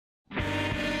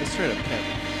straight up kept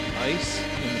ice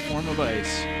in the form of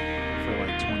ice for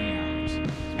like 20 hours.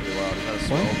 It's pretty wild. Is that a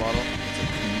swallow bottle? It's a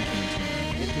clean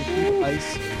canteen. It can keep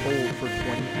ice cold for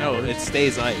 20 No, hours. it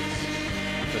stays ice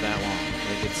for that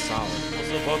long. Like it's solid.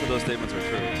 So both of those statements are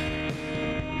true.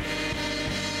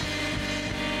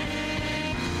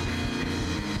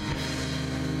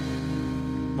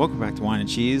 Welcome back to Wine and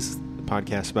Cheese, the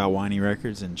podcast about whiny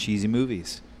records and cheesy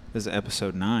movies. This is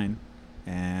episode 9,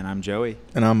 and I'm Joey.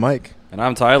 And I'm Mike. And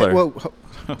I'm Tyler. Hey, whoa.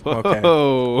 Okay.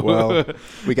 Well,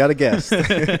 we got a guest.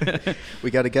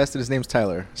 We got a guest, and his name's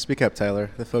Tyler. Speak up,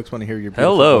 Tyler. The folks want to hear your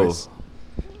beautiful Hello. voice.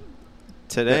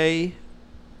 Today,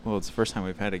 well, it's the first time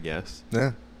we've had a guest.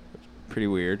 Yeah. Pretty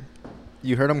weird.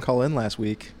 You heard him call in last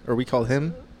week, or we called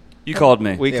him. You called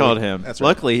me. We Yeah, called him. that's right.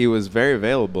 Luckily, he was very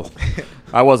available.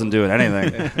 I wasn't doing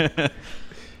anything.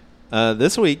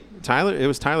 This week, it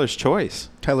was Tyler's choice.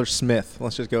 Tyler Smith.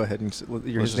 Let's just go ahead and Let's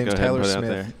his just name's go ahead and Tyler put it out Smith.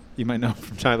 there. You might know him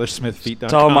from TylerSmithFeet.com.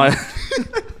 Tell my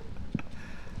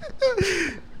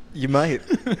You might,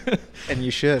 and you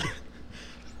should.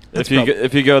 if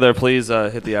you go there, please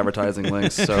hit the advertising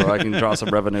links so I can draw some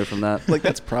revenue from that. Like,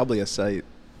 that's probably a site.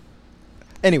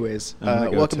 Anyways, I'm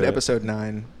gonna go welcome to to it. episode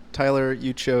 9. Tyler,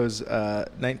 you chose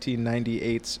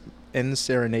 1998's End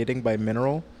Serenading by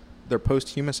Mineral, their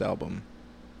posthumous album.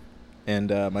 And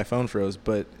my phone froze,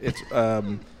 but it's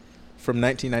from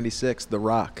 1996, The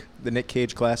Rock, the Nick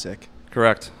Cage classic.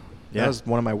 Correct. Yeah. That was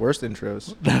one of my worst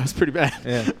intros. That was pretty bad.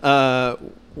 Yeah.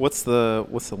 What's the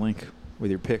link with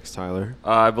your picks, Tyler?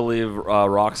 I believe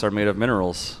rocks are made of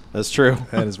minerals. That's true.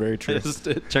 That is very true.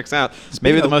 It checks out. Speaking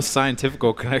Maybe the of- most scientific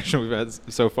connection we've had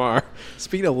so far.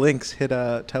 Speaking of links, hit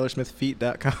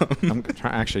TylerSmithFeet.com. I'm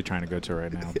actually trying to go to it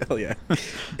right now. Hell yeah.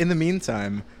 In the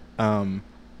meantime,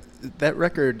 that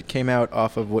record came out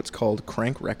off of what's called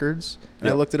Crank Records. And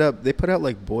I Yep. looked it up. They put out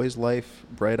like Boy's Life,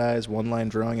 Bright Eyes, One Line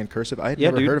Drawing, and Cursive. I had Yeah,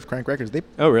 never dude. heard of Crank Records.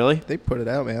 Oh, really? They put it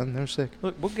out, man. They're sick.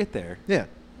 Look, we'll get there. Yeah.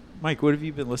 Mike, what have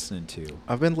you been listening to?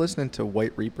 I've been listening to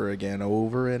White Reaper again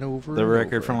over and over. The and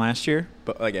record over. from last year?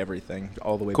 But like everything,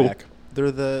 all the way Cool. back.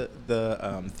 They're the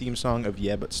theme song of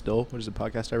Yeah But Still, which is a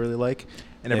podcast I really like.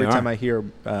 And They every are. time I hear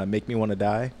Make Me Wanna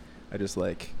Die, I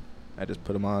just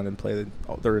put them on and play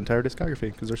their entire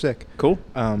discography because they're sick. Cool.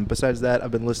 Besides that,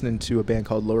 I've been listening to a band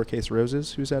called Lowercase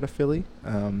Roses, who's out of Philly.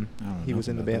 He was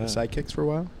in the band The Sidekicks for a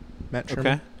while. Matt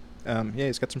Sherman. Okay. Yeah,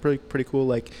 he's got some pretty cool,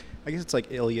 like, I guess it's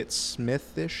like Elliott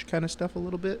Smith-ish kind of stuff a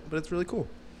little bit, but it's really cool.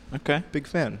 Okay. Big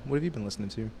fan. What have you been listening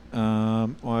to?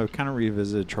 Well, I kind of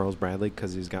revisited Charles Bradley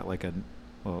because he's got like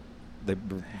they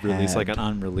released like an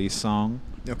unreleased song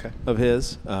Okay. of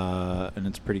his, and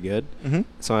it's pretty good. Mm-hmm.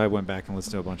 So I went back and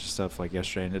listened to a bunch of stuff like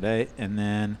yesterday and today, and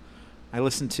then I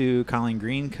listened to Colleen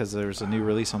Green because there's a new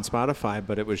release on Spotify,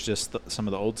 but it was just some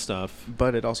of the old stuff.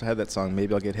 But it also had that song,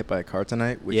 Maybe I'll Get Hit by a Car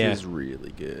Tonight, which Yeah. is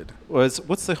really good. What's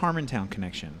the Harmontown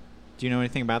connection? Do you know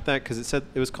anything about that? Because it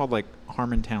was called like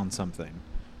Harmontown something.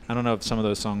 I don't know if some of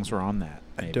those songs were on that.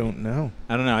 I maybe. don't know.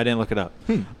 I don't know. I didn't look it up.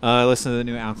 I listened to the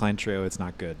new Alkaline Trio. It's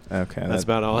not good. Okay. That's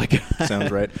about all I got.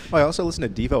 Sounds right. Oh, I also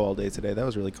listened to Devo all day today. That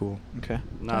was really cool. Okay.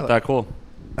 Not that cool.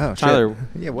 Oh, Tyler,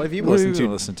 shit. Yeah, what have you what have listened you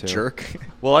to, listened to? jerk?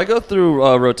 Well, I go through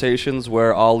rotations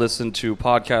where I'll listen to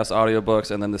podcast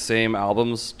audiobooks and then the same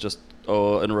albums just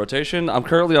in rotation. I'm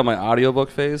currently on my audiobook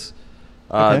phase.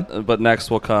 Okay. But next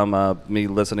will come me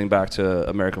listening back to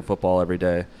American football every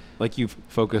day. Like you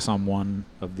focus on one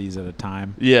of these at a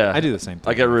time. Yeah. I do the same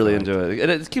thing. I get really feel into like. it.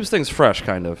 It keeps things fresh,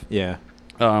 kind of. Yeah.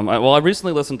 I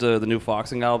recently listened to the new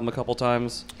Foxing album a couple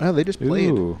times. Oh, they just played.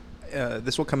 Ooh.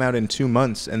 This will come out in 2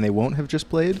 months, and they won't have just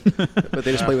played, but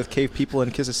they just play with Cave People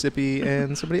and Mississippi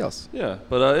and somebody else. Yeah,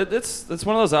 but it's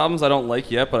one of those albums I don't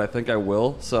like yet, but I think I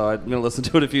will. So I'm gonna listen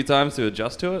to it a few times to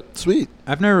adjust to it. Sweet.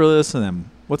 I've never really listened to them.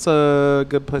 What's a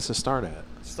good place to start at?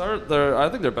 I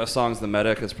think their best song is "The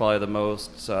Medic." Is probably the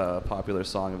most popular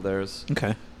song of theirs.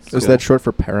 Okay. Is that short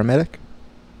for paramedic?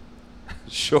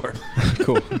 Sure.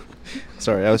 Cool.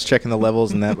 Sorry, I was checking the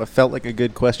levels, and that felt like a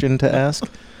good question to ask,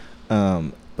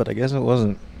 but I guess it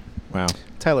wasn't. Wow.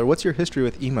 Tyler, what's your history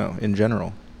with emo in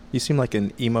general? You seem like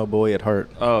an emo boy at heart.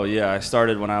 Oh yeah, I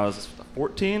started when I was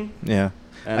 14. Yeah.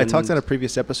 I And talked on a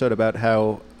previous episode about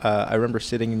how I remember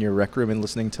sitting in your rec room and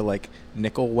listening to like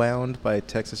Nickel Wound by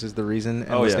Texas Is the Reason,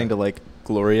 and Oh, yeah. listening to like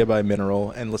Gloria by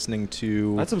Mineral, and listening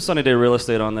to I had some Sunny Day Real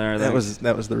Estate on there. I that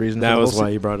think. was the reason. That for the was whole why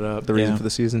you brought it up. the reason Yeah. for the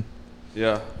season.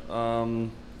 Yeah.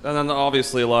 And then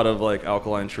obviously a lot of like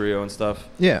Alkaline Trio and stuff.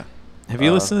 Yeah. Have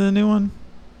you listened to the new one?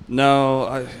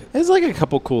 No, It's like a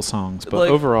couple cool songs, but Like-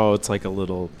 overall, it's like a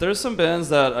little. there's some bands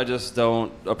that I just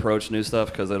don't approach new stuff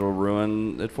because it'll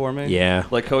ruin it for me. Yeah.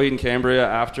 Like Coheed and Cambria,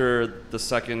 after the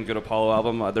second Good Apollo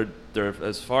album, they're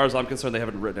as far as I'm concerned, they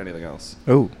haven't written anything else.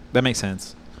 Oh, That makes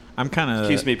sense. I'm kind of.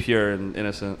 Keeps me pure and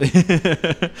innocent.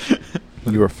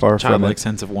 you were far from childlike it.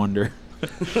 sense of wonder.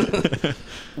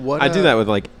 What, I do that with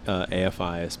like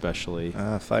AFI especially.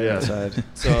 Fire Yeah. Inside.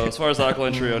 So as far as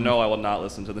Alkaline Trio, no, I will not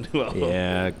listen to the new album.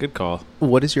 Yeah, good call.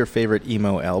 What is your favorite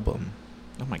emo album?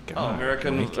 Oh my Oh,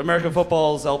 god. American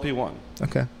Football's LP1.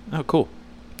 Okay, Oh, cool.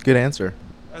 good answer.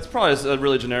 That's probably a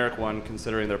really generic one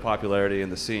considering their popularity in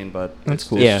the scene, but That's it's,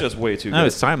 cool. it's Yeah. just way too No, good.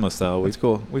 it's timeless though. That's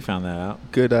cool. We found that out.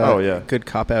 Good. Oh, yeah. Good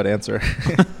cop out answer.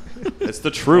 It's the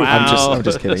truth. Wow. I'm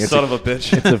just kidding. It's Son a- of a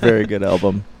bitch. It's a very good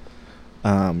album.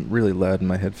 Really loud in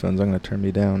my headphones. I'm gonna turn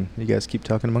me down. You guys keep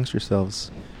talking amongst yourselves.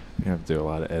 You have to do a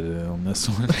lot of editing on this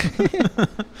one.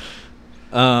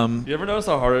 You ever notice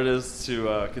how hard it is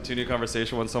to continue a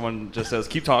conversation when someone just says,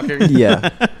 keep talking? Yeah.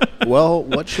 Well,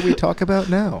 what should we talk about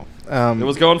now? It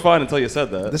was going fine until you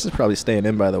said that. This is probably staying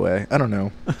in, by the way. I don't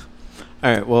know. All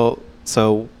right. Well,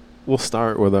 so we'll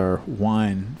start with our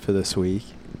wine for this week,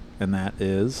 and that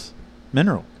is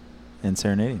Mineral and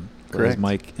Serenading. Correct. As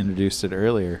Mike introduced it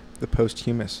earlier. The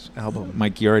posthumous album.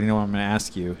 Mike, you already know what I'm going to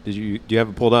ask you. Do you have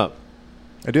it pulled up?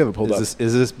 I do have it pulled up. Is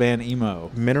this band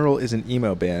emo? Mineral is an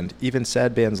emo band. Even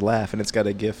sad bands laugh, and it's got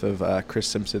a gif of Chris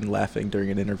Simpson laughing during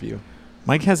an interview.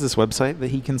 Mike has this website that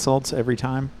he consults every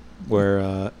time,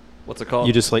 where What's it called?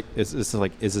 you just like is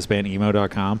this band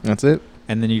emo.com, That's it.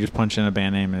 and then you just punch in a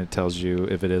band name and it tells you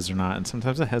if it is or not. And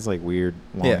sometimes it has like weird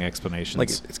long Yeah. explanations. Like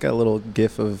it's got a little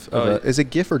gif of. Oh, Is it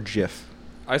GIF or GIF?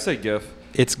 I say GIF.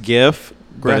 it's GIF,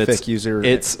 but Graphic user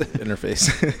it's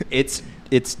interface.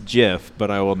 it's GIF,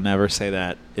 but I will never say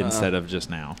that instead of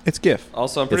just now. It's GIF.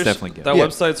 Also, I'm It's pretty sure definitely GIF. that Yeah.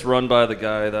 website's run by the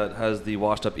guy that has the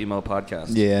Washed Up Emo podcast.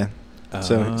 Yeah.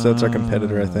 So it's our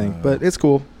competitor, I think. But it's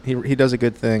cool. He does a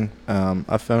good thing.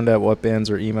 I found out what bands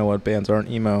are emo, what bands aren't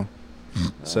emo.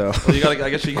 So Well, I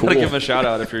guess you Cool. gotta give him a shout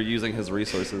out if you're using his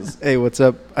resources. hey, what's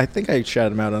up? I think I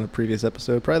shouted him out on a previous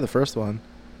episode, probably the first one.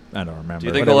 I don't remember. Do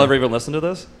you think Whatever. they'll ever even listen to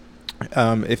this?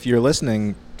 If you're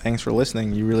listening, thanks for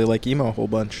listening. You really like emo a whole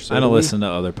bunch. So I do don't we. listen to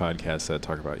other podcasts that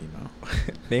talk about emo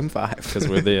Name 5. because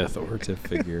we're the authoritative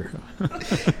figure.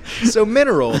 So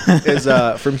Mineral is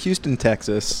from Houston,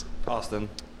 Texas. Austin.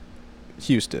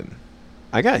 Houston.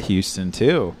 I got Houston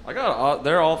too.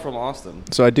 They're all from Austin.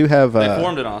 So I do have. They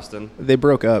formed in Austin. They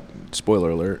broke up. Spoiler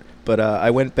alert. But I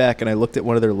went back and I looked at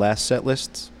one of their last set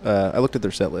lists. I looked at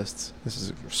their set lists. This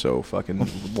is so fucking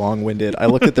long-winded. I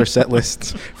looked at their set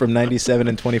lists from 97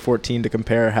 and 2014 to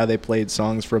compare how they played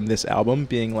songs from this album,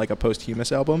 being like a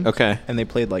posthumous album. Okay. And they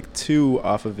played like 2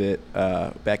 off of it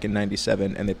back in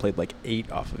 97, and they played like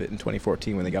 8 off of it in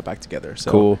 2014 when they got back together.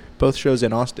 So Cool. both shows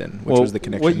in Austin, which was the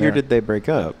connection What year there. did they break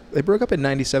up? They broke up in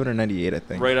 97 or 98, I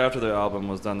think. Right after the album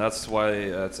was done. That's why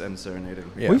it's End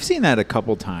Serenading. Yeah. We've seen that a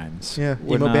couple times. Yeah,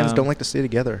 When, emo bands don't like to stay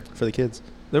together for the kids.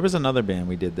 There was another band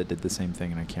we did that did the same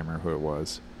thing, and I can't remember who it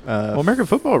was. Uh, Well, American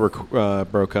Football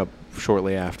broke up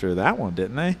shortly after that one,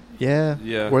 didn't they? Yeah.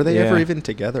 Yeah. Were they Yeah. ever even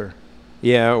together?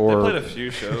 Yeah, They or played a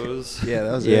few shows. Yeah,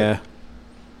 that was yeah. it.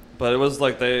 But it was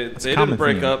like they a didn't common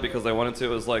break theme. up because they wanted to. It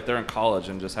was like they're in college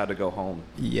and just had to go home.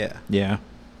 Yeah. Yeah.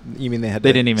 You mean they had? They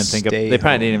to didn't even think of. stay They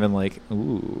probably home? didn't even like.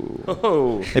 Ooh.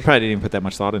 Oh, They probably didn't even put that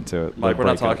much thought into it. Mike, the we're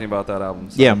not breakup. talking about that album.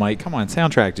 so- Yeah, Mike, come on,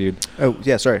 soundtrack, dude. Oh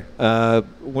yeah, sorry.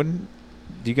 When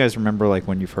do you guys remember like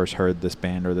when you first heard this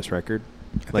band or this record?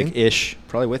 I Like think ish.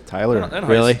 probably with Tyler. In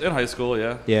Really? in high school,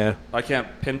 yeah. Yeah. I can't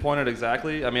pinpoint it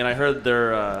exactly. I mean, I heard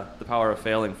their The Power of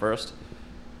Failing first.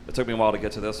 It took me a while to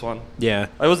get to this one. Yeah.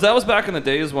 That was back in the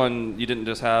days when you didn't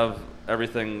just have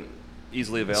everything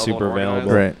easily available. Super and organized.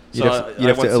 available. Right. So You'd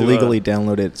have I to went illegally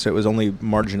download it, so it was only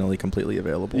marginally completely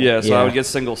available. Yeah, so Yeah. I would get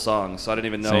single songs. So I didn't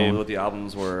even know Same. what the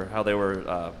albums were, how they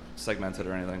were segmented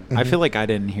or anything. I feel like I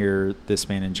didn't hear this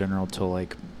band in general till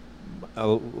like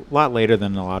a lot later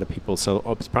than a lot of people. So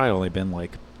it's probably only been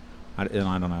like, I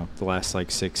don't know, the last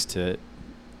like 6 to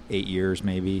 8 years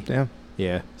maybe. Yeah,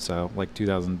 Yeah. So like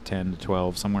 2010 to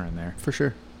 12, somewhere in there. for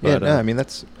sure. But, Yeah, no, I mean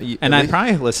that's. And I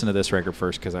probably listened to this record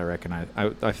first because I recognize.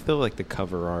 I feel like the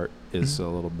cover art is a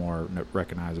little more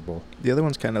recognizable. the other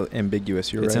one's kind of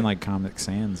ambiguous. You're It's right. in like Comic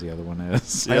Sans. The other one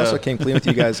is. I also Yeah. came clean with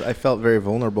you guys. I felt very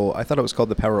vulnerable. I thought it was called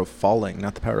The Power of Falling,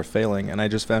 not The Power of Failing, and I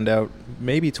just found out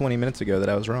maybe 20 minutes ago that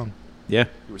I was wrong. Yeah.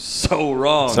 You were so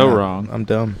wrong. So Yeah, wrong. I'm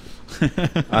dumb.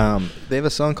 They have a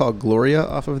song called Gloria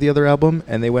off of the other album,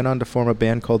 and they went on to form a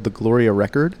band called The Gloria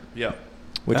Record, Yeah.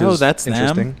 which Oh, is that's them?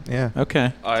 interesting. Yeah.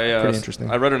 Okay. I Pretty interesting.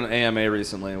 I read an AMA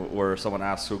recently where someone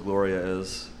asked who Gloria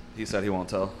is, He said he won't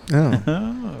tell. Oh.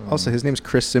 Oh. Also, his name's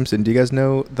Chris Simpson. Do you guys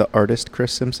know the artist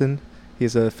Chris Simpson? He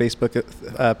has a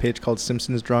Facebook page called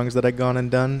Simpsons Drawings that I've gone and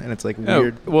done, and it's like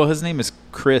weird. Well, his name is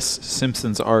Chris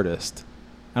Simpson's Artist.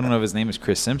 I don't know if his name is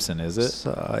Chris Simpson, is it?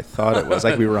 So I thought it was. I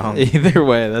could be wrong. Either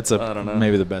way, that's I don't know.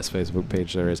 maybe the best Facebook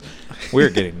page there is. We're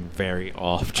getting very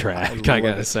off track, I love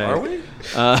gotta it. say. Are we?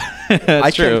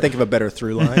 I can't think of a better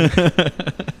through line.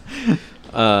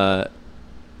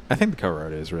 I think the cover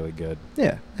art is really good.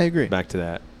 Yeah, I agree. Back to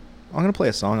that. I'm gonna play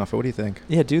a song off it. What do you think?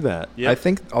 Yeah, do that. Yeah. I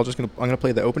think I'm gonna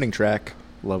play the opening track,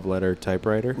 Love Letter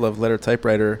Typewriter. Love Letter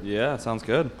Typewriter. Yeah, sounds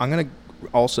good. I'm gonna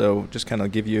also just kind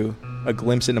of give you a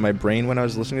glimpse into my brain when I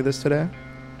was listening to this today.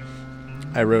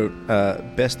 I wrote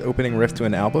best opening riff to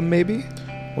an album, maybe.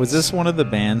 Was this one of the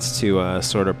bands to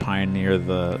sort of pioneer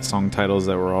the song titles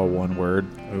that were all one word?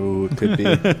 Oh, it could be.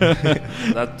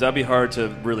 That'd be hard to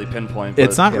really pinpoint.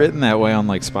 It's but not yeah. written that way on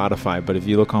like Spotify, but if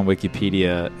you look on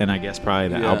Wikipedia and I guess probably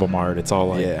the Yeah. album art, it's all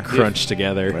like Yeah. crunched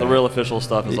together. The real official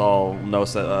stuff is all no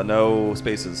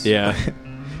spaces. Yeah.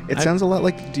 It I- sounds a lot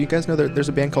like. Do you guys know there's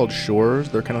a band called Shores?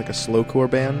 They're kind of like a slowcore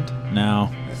band. No.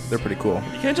 They're pretty cool.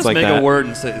 You can't just like make that. a word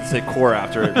and say core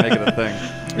after it, make it a thing.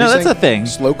 No, You're that's a saying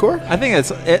thing. Slowcore? I think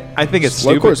it's Slowcore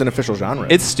stupid. is an official genre.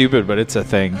 It's stupid, but it's a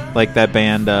thing. Like that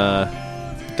band,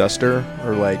 Duster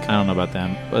or like. I don't know about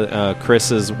them.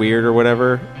 Chris is weird or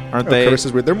whatever, aren't they? Chris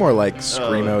is weird. They're more like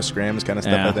screamo, scrams kind of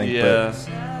stuff. Yeah. I think. Yeah.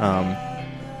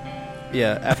 But,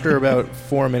 yeah. After about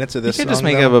 4 minutes of You this, could just song,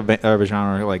 make though- up a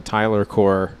genre like Tyler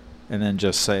Core and then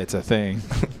just say it's a thing.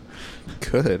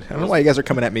 Could. I don't know why you guys are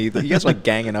coming at me. You guys are like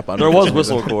ganging up on There me. was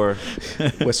Whistlecore.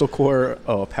 Whistlecore.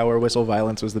 Oh, Power Whistle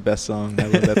Violence was the best song. I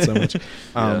love that so much.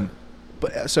 Yeah.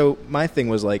 But so my thing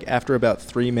was like after about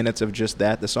 3 minutes of just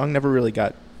that, the song never really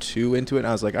got too into it. And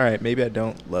I was like, all right, maybe I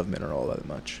don't love Mineral that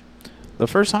much. The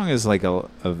first song is like a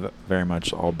very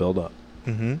much all build up.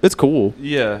 Mm-hmm. It's cool.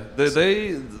 Yeah,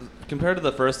 they compared to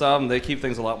the first album, they keep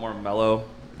things a lot more mellow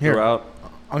Here. throughout.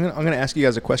 I'm gonna ask you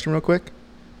guys a question real quick.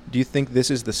 Do you think this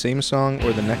is the same song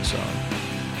or the next song?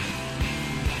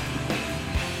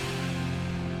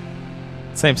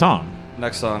 Same song.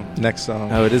 Next song. Next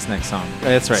song. Oh, it is next song.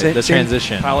 That's right. Same- the same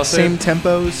transition. Palisade. Same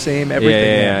tempo, same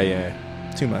everything.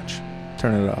 Yeah. Too much.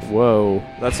 Turn it off. Whoa.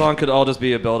 That song could all just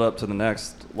be a build up to the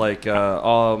next. Like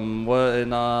on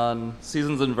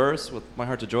Seasons in Verse with My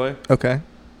Heart to Joy, Okay.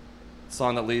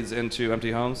 song that leads into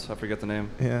Empty Homes. I forget the name.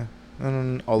 Yeah.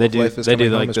 All They of do- Life is they Coming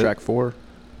do Home like is the- track 4.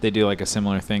 They do like a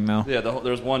similar thing though. Yeah,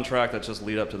 there's one track that just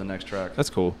lead up to the next track. That's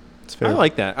cool. It's fair. I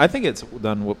like that. I think it's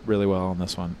done really well on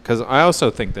this one because I also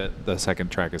think that the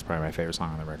second track is probably my favorite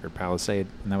song on the record. Palisade,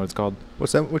 isn't that what it's called?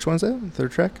 What's that? Which one's that?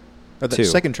 Third track? Oh, the Two.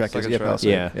 second track Second is track.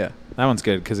 Palisade. Yeah. Yeah. That one's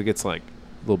good because it gets like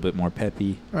a little bit more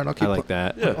peppy. All right, I'll keep I like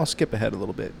that. Yeah. I'll skip ahead a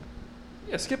little bit.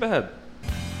 Yeah, skip ahead.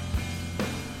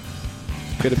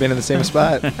 Could have been in the same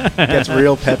spot. Gets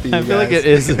real peppy. I you feel like guys. it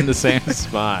is in the same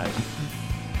spot.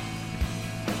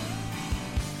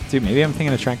 Dude, maybe I'm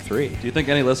thinking of track 3. Do you think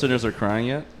any listeners are crying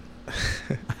yet?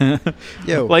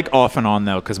 Yo. Like off and on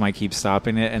though, because Mike keeps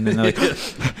stopping it, and then they're like,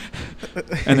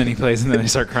 and then he plays, and then they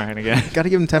start crying again. Got to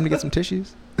give him time to get some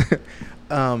tissues.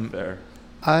 Fair.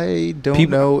 I don't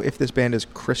People- know if this band is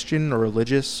Christian or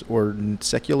religious or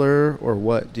secular or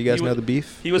what. Do you guys He know wa- the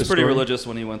beef? He was The pretty story? religious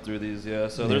when he went through these, yeah.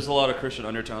 So Yeah. there's a lot of Christian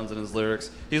undertones in his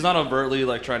lyrics. He's not overtly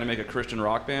like trying to make a Christian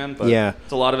rock band, but Yeah.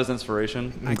 it's a lot of his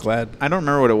inspiration. I'm glad. I don't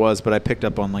remember what it was, but I picked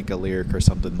up on like a lyric or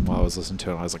something while I was listening to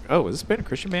it. And I was like, "Oh, is this band a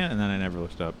Christian band?" And then I never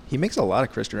looked it up. He makes a lot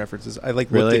of Christian references. I like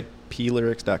Really? looked at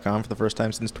plyrics.com for the first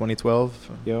time since 2012.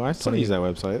 Yo, I still 20 use that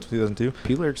website. 2002.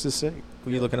 P-Lyrics is sick.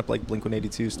 Were you looking up like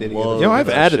Blink-182 Stay Love Together? Yo, I've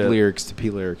that added shit. lyrics to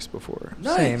P-Lyrics before.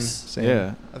 Nice. Same.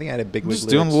 Yeah. I think I had a big I'm wig just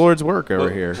doing the lyrics. Lord's work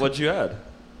over here. What'd you add?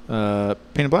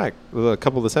 Painted Black with a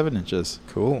couple of the 7-inches.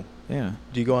 Cool. Yeah.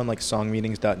 Do you go on like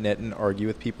songmeanings.net and argue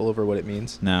with people over what it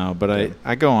means? No, but Okay.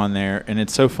 I go on there, and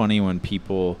it's so funny when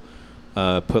people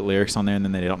put lyrics on there, and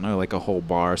then they don't know like a whole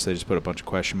bar, so they just put a bunch of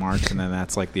question marks, and then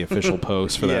that's like the official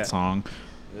post for Yeah. that song.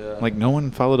 Yeah. Like, no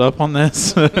one followed up on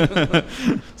this.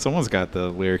 Someone's got the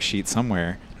lyric sheet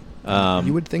somewhere.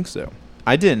 You would think so.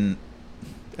 I didn't,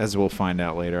 as we'll find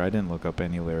out later, I didn't look up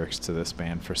any lyrics to this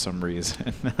band for some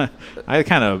reason. I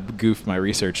kind of goofed my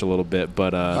research a little bit,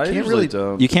 but I can't usually really-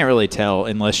 don't. you can't really tell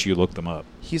unless you look them up.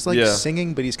 He's like Yeah.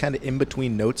 singing, but he's kind of in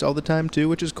between notes all the time too,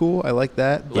 which is cool. I like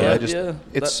that. But Yeah. I just, Yeah,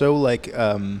 it's that- so like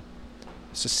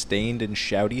sustained and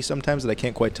shouty sometimes that I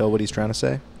can't quite tell what he's trying to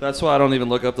say. That's why I don't even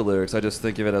look up the lyrics. I just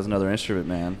think of it as another instrument,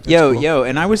 man. Yo,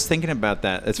 and I was thinking about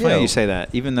that. It's funny Yo. you say that,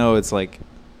 even though it's like,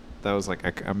 that was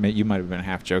like, I mean, you might have been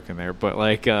half joking there, but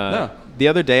like, No. the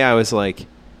other day I was like,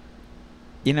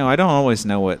 I don't always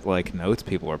know what like notes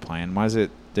people are playing. Why is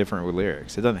it different with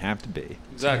lyrics. It doesn't have to be.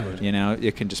 Exactly. You know,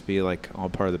 it can just be like all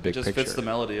part of the big It just picture. fits the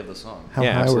melody of the song. How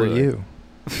Yeah, high absolutely. were you?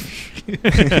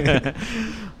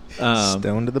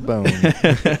 Stone to the bone.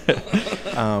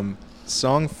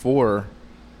 Song 4.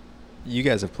 You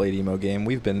guys have played Emo Game.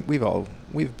 We've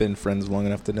been friends long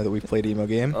enough to know that we've played Emo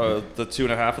Game. The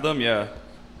 2.5 of them, yeah.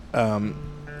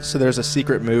 So there's a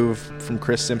secret move from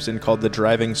Chris Simpson called the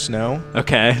Driving Snow,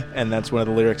 Okay. and that's one of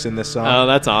the lyrics in this song. Oh,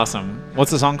 that's awesome.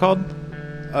 What's the song called?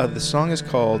 The song is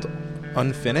called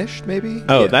Unfinished, maybe?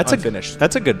 Oh, Yeah, that's Unfinished.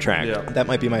 That's a good track. Yeah. That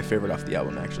might be my favorite off the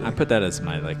album, actually. I put that as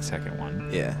my like second one.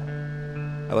 Yeah,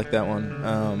 I like that one.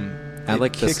 I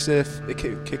like this-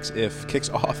 kicks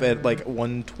off at like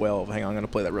 112. Hang on, I'm gonna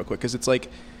play that real quick because it's like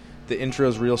the intro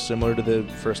is real similar to the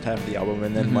first half of the album,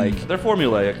 and then Mhm. like They're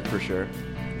formulaic for sure.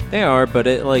 They are, but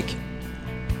it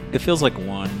feels like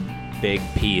one big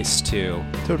piece too.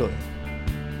 totally.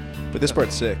 But this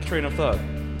part's sick. Train of thought.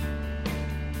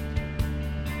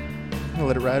 I'm gonna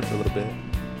let it ride for a little bit.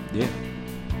 Yeah.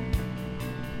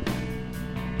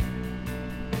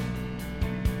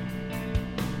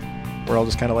 We're all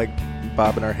just kind of like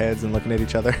bobbing our heads and looking at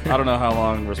each other. I don't know how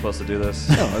long we're supposed to do this.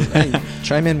 No,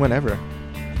 chime in whenever.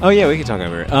 Oh yeah, we can talk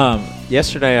over it.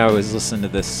 Yesterday I was listening to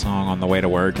this song on the way to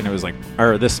work, and it was like,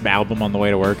 or this album on the way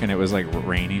to work, and it was like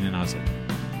raining, and I was like,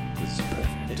 this is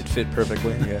perfect. It fit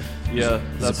perfectly. Yeah. Yeah,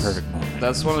 This is a perfect moment.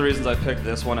 That's one of the reasons I picked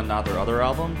this one and not their other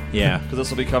album. Yeah. Because this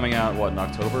will be coming out, in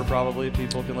October probably?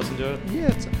 People can listen to it. Yeah,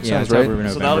 Yeah, sounds right. October,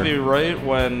 So that'll be right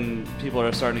when people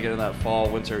are starting to get in that fall,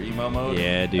 winter emo mode.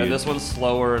 Yeah, dude. And this one's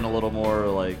slower and a little more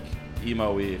like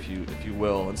emo-y, if you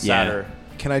will, and Yeah. sadder.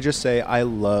 Can I just say I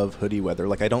love hoodie weather?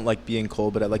 Like I don't like being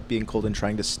cold, but I like being cold and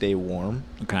trying to stay warm.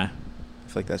 Okay. I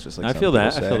feel like that's just like I something feel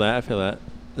that. people I say. feel that.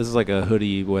 This is like a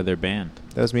hoodie weather band.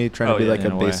 That was me trying Oh, to be yeah, like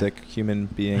in a a way. basic human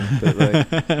being, but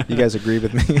like you guys agree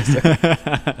with me. So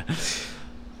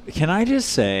Can I just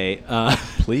say,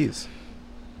 please,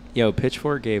 yo,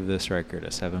 Pitchfork gave this record a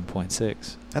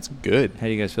 7.6. that's good. How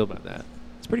do you guys feel about that?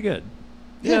 It's pretty good.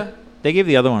 Yeah. They gave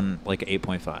the other one like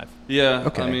 8.5. Yeah.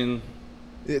 Okay. I mean,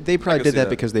 They probably can did see that that.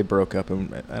 because they broke up,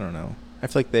 and I don't know. I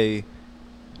feel like they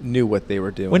knew what they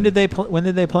were doing. When did they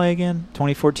play again?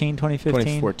 2014, 2015?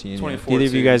 2014. 2014. Did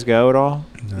either of you guys go at all?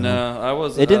 Yeah. no, I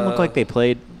was. It didn't look like they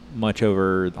played much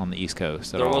over on the East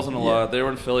Coast at There all. wasn't a Yeah. lot. They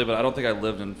were in Philly, but I don't think I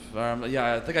lived in.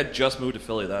 Yeah, I think I just moved to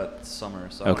Philly that summer,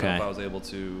 so I don't know Okay. if I was able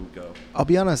to go. I'll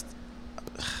be honest.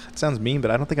 It sounds mean,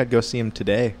 but I don't think I'd go see him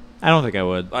today. I don't think I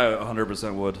would. I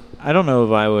 100% would. I don't know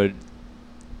if I would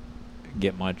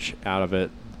get much out of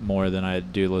it more than I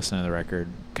do listen to the record.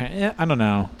 I don't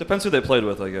know. Depends who they played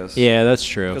with, I guess. Yeah, that's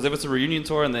true. Because if it's a reunion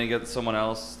tour and they get someone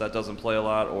else that doesn't play a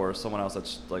lot, or someone else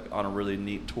that's like on a really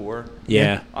neat tour,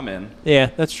 Yeah. I'm in. Yeah,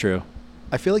 that's true.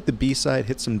 I feel like the B-side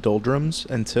hit some doldrums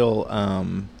until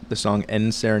the song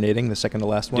 "End Serenading," the second to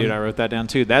last one. Dude, I wrote that down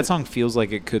too. That song feels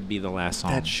like it could be the last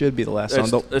song. That should be the last song.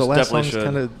 It's- The it last definitely song's should.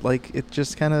 kind of like it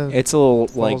just kind of. It's a little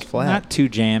falls like flat. not too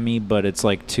jammy, but it's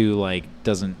like too like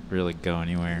doesn't really go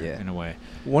anywhere Yeah. in a way.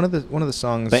 one of the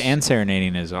songs. But "And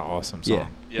Serenading" is an awesome song. Yeah,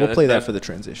 Yeah, we'll play that that- for the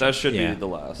transition. That should Yeah. be the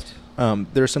last.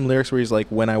 There are some lyrics where he's like,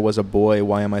 "When I was a boy,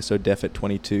 why am I so deaf at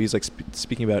 22?" He's like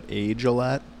speaking about age a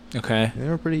lot. Okay. They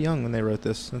were pretty young when they wrote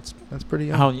this. That's pretty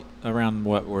young. How around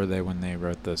what were they when they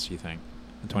wrote this? You think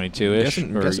 22-ish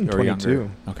I'm or, guessing or 22. younger?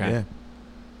 Okay. Yeah.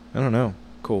 I don't know.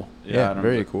 Cool. Yeah, I don't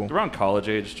very know. cool. Around college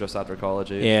age, just after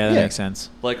college age. Yeah, that Yeah. makes sense.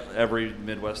 Like every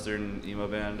Midwestern emo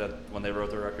band when they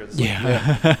wrote their records.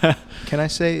 Yeah. Can I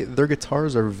say their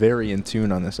guitars are very in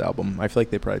tune on this album? I feel like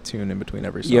they probably tune in between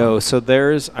every song. Yo, so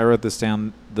I wrote this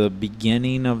down. The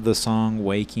beginning of the song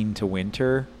 "Waking to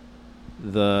Winter,"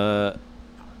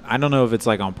 I don't know if it's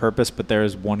like on purpose, but there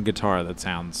is one guitar that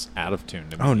sounds out of tune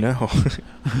to me. Oh no,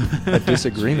 a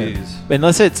disagreement. Jeez.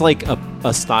 Unless it's like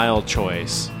a style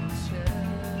choice.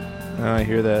 Oh, I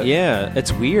hear that. Yeah,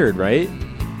 it's weird, right?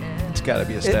 It's got to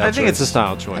be a style. I think it's a choice.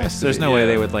 style Has choice. to There's be, no way yeah.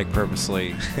 they would like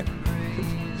purposely.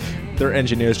 Their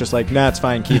engineer's just like, nah, it's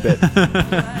fine, keep it.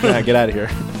 Nah, get out of here.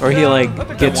 Or he like I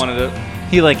think gets I wanted it.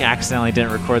 he like accidentally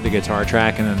didn't record the guitar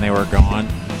track and then they were gone,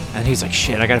 and he's like,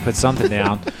 shit, I got to put something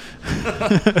down.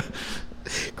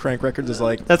 Crank Records is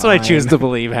like. That's what I fine. choose to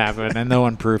believe happened, and no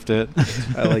one proved it.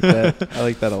 I like that. I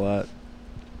like that a lot.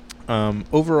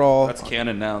 Overall, That's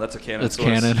canon now. That's a canon. It's source.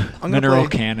 canon. I'm gonna Mineral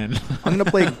play- canon. I'm gonna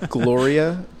play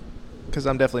Gloria because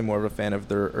I'm definitely more of a fan of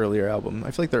their earlier album.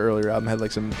 I feel like their earlier album had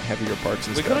like some heavier parts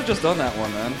and We could have stuff. just done that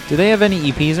one, man. Do they have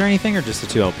any EPs or anything, or just the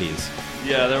 2 LPs?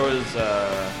 Yeah, there was.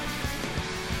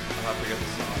 I forget the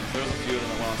songs. There was a few of them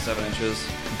that went on 7 inches.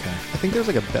 Okay. I think there's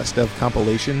like a best of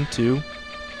compilation too.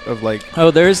 of like.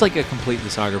 Oh, there is like a complete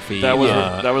discography. That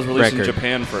was released in record.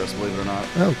 Japan first, believe it or not.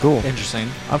 Oh, cool. Interesting.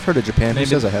 I've heard of Japan. Who Maybe-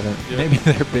 says I haven't? Yeah. Maybe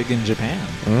they're big in Japan.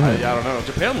 I don't know.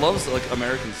 Japan loves like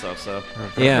American stuff, so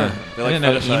Yeah. They, I like, didn't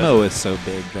know fetishize emo it. is so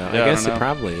big, though. Yeah, I I guess don't it know.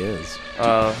 probably is.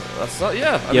 That's not,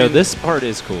 yeah. I Yo, mean, this part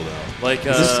is cool, though. like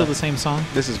Is this still the same song?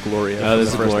 This is Gloria. Oh, from this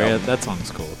the is first Gloria. album. That song's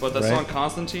cool. But the Right. song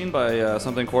Constantine by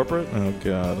Something Corporate Oh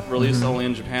God, released only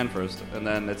in Japan first, and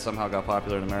then it somehow got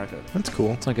popular in America. that's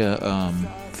cool. It's like a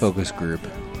focus group.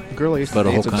 Girl, I used But to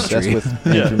a whole date obsessed country. with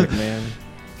Yeah. Andrew McMahon.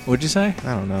 What'd you say?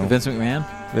 I don't know. Vince McMahon?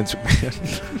 Vince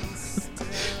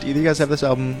McMahon. Do either of you guys have this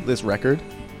album, this record,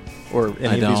 or any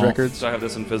I of these don't. records? So I have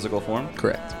this in physical form.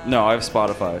 Correct. No, I have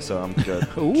Spotify, so I'm good.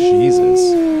 Jesus.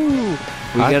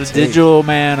 We Hot got a take. digital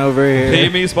man over here. Pay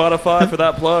me Spotify for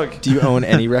that plug. Do you own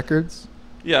any records?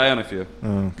 Yeah, I own a few.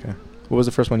 Oh, okay. What was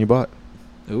the first one you bought?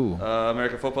 Ooh,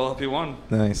 American Football LP1.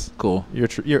 Nice. cool. You're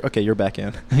okay. You're back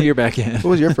in. You're back in. What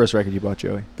was your first record you bought,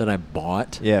 Joey? That I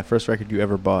bought? Yeah, first record you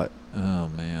ever bought. Oh,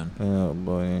 man. Oh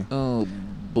boy. Oh,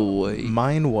 boy.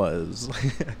 Mine was.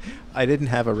 I didn't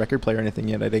have a record player or anything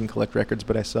yet. I didn't collect records,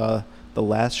 but I saw the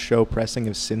last show pressing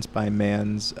of Since by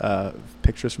Man's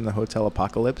Pictures from the Hotel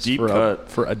Apocalypse Deep for cut.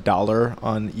 for $1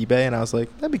 on eBay, and I was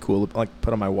like, that'd be cool to like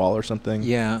put on my wall or something.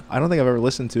 Yeah. I don't think I've ever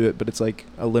listened to it, but it's like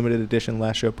a limited edition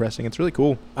last show pressing. It's really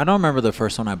cool. I don't remember the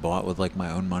first one I bought with like my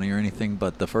own money or anything,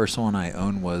 but the first one I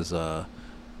owned was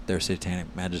Their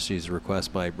Satanic Majesty's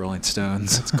Request by Rolling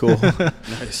Stones. It's cool.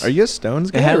 Nice. Are you a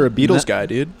Stones guy It had- or a Beatles no- guy,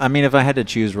 dude? I mean, if I had to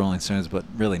choose Rolling Stones, but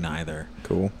really neither.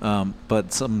 Cool.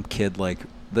 But some kid like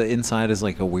the inside is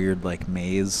like a weird like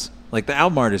maze. Like the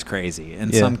album art is crazy,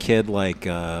 and Yeah. some kid like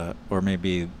or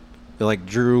maybe like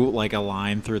drew like a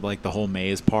line through like the whole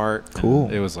maze part. and Cool.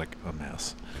 It was like a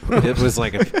mess. It was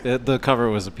like the cover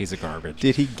was a piece of garbage.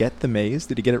 Did he get the maze?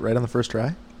 Did he get it right on the first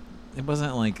try? It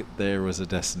wasn't like there was a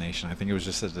destination. I think it was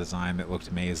just a design that looked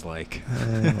maze-like.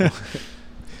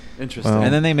 Interesting. Well-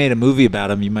 And then they made a movie about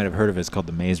him. You might have heard of it. It's called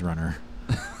The Maze Runner.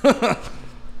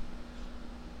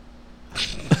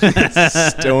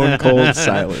 Stone cold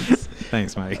silence.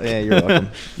 Thanks, Mike. Yeah, you're welcome.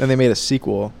 Then they made a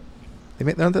sequel.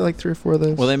 Aren't there like 3 or 4 of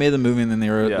those? Well, they made the movie, and then they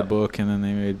wrote Yeah. the book, and then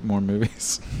they made more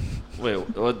movies.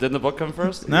 Wait, didn't the book come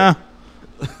first? No.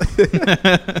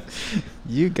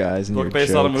 You guys and Book your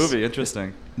based on a jokes. movie.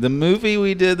 Interesting. The movie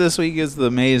we did this week is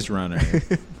The Maze Runner.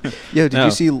 Yo, did No.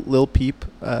 you see Lil Peep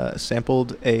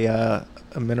sampled a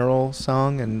Mineral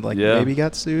song and like Yeah. maybe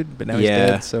got sued, but now he's Yeah.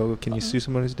 dead. So can you sue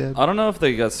someone who's dead? I don't know if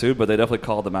they got sued, but they definitely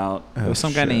called them out. There was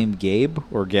some guy shit. named Gabe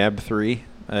or Gab3.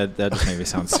 That just made me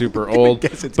sound super old.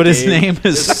 guess it's But his Gabe. name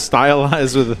is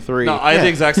stylized with a 3. No, I had the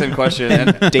exact same question.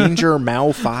 And, Danger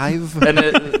Mao 5. and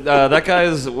that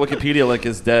guy's Wikipedia link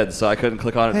is dead, so I couldn't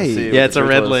click on it Hey. to see. yeah, what it's the a truth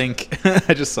red was. link.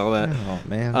 I just saw that. Oh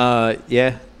man.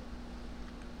 Yeah.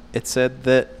 It said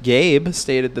that Gabe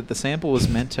stated that the sample was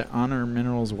meant to honor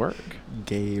Mineral's work.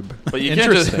 Gabe. But you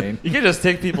can't just Interesting. you can't just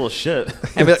take people's shit.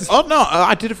 And be like, oh no,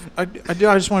 I did it. I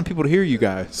just wanted people to hear you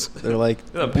guys. They're like,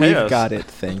 Yeah, pay we've us." got it.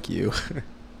 Thank you.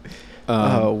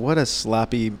 Um, Oh, what a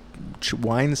sloppy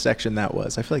wine section that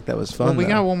was. I feel like that was fun. Well, we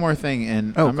though. got one more thing,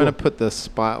 and Oh, I'm going to cool. put the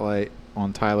spotlight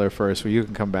on Tyler first. Well, you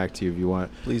can come back to you if you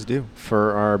want. Please do.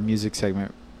 For our music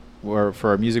segment, or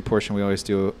for our music portion, we always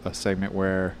do a segment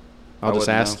where I'll I just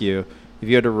wouldn't ask know. you if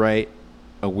you had to write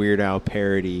a Weird Al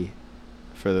parody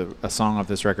for a song off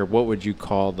this record. What would you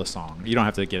call the song? You don't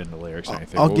have to get into lyrics or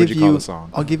anything. I'll what give would you call the song?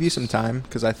 I'll give you some time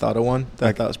because I thought of one that I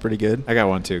Okay. thought was pretty good. I got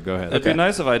one too. Go ahead. It'd be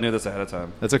nice if I knew this ahead of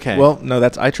time. That's okay. Well, no,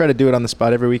 that's I try to do it on the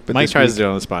spot every week, but Mike this tries week, to do it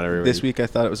on the spot every week. This week I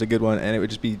thought it was a good one, and it would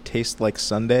just be "Taste Like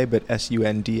Sunday," but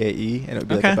Sundae, and it would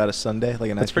be Okay. like about a Sunday, like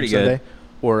an That's ice cream pretty good. Sunday.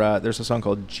 Or there's a song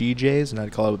called GJ's, and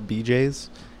I'd call it BJ's,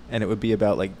 and it would be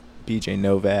about like BJ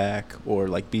Novak or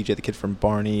like BJ the kid from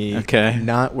Barney. Okay.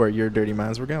 Not where your dirty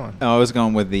minds were going. Oh, I was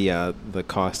going with the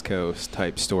Costco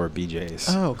type store BJ's.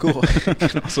 Oh, cool. It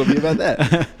could also be about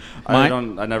that. I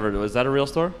never. Was that a real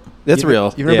store? That's You've-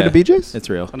 real. You've never been to BJ's? It's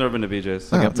real. I've never been to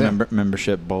BJ's. Like Oh, a damn.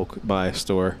 membership bulk buy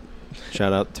store.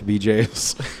 Shout out to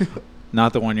BJ's.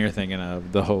 Not the one you're thinking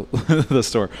of. The whole the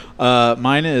store.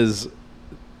 Mine is.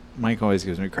 Mike always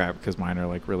gives me crap because mine are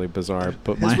like really bizarre.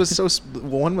 But His mine was so.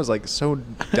 One was like so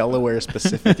Delaware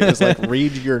specific. It was like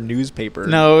read your newspaper.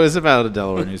 No, it was about a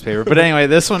Delaware newspaper. But anyway,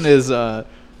 this one is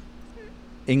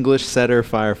English setter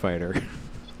firefighter.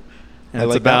 And I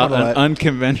it's like that about one a an lot.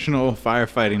 unconventional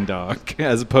firefighting dog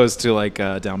as opposed to like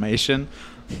Dalmatian.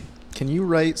 Can you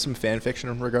write some fan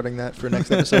fiction regarding that for next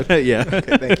episode? Yeah.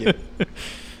 Okay, thank you.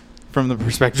 From the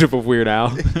perspective of Weird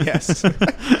Al. Yes.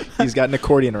 He's got an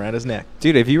accordion around his neck.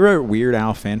 Dude, if you wrote Weird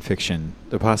Al fan fiction,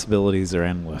 the possibilities are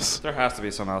endless. There has to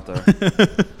be some out there.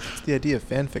 It's the idea of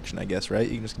fan fiction, I guess, right?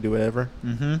 You can just do whatever.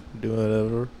 Mm-hmm. Do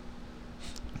whatever.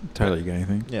 Tyler, you got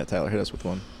anything? Yeah, Tyler, hit us with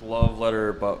one. Love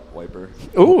letter butt wiper.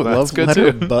 Oh, that's Love good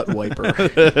letter too. butt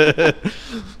wiper.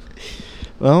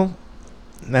 Well,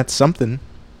 that's something.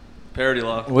 Parody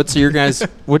law. What's your guys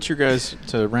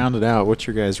to round it out? What's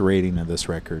your guys' rating of this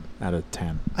record out of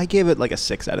 10? I gave it like a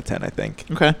 6 out of 10, I think.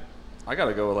 Okay. I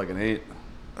gotta go with like an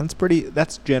 8.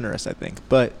 That's generous, I think.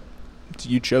 But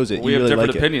you chose it. We you have really different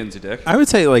like opinions, you dick. I would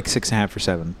say like 6.5 or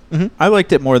 7. Mm-hmm. I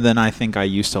liked it more than I think I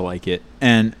used to like it,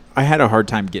 and I had a hard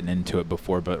time getting into it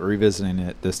before. But revisiting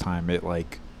it this time, it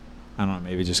like, I don't know,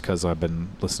 maybe just because I've been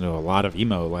listening to a lot of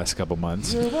emo the last couple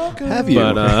months. You're welcome. Have you?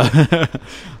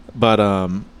 But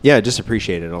yeah, I just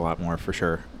appreciate it a lot more for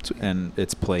sure, and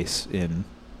its place in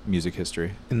music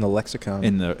history In the lexicon.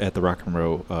 at the Rock and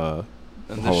Roll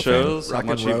And Hall this of Fame. shows how Rock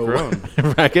much and you've roll.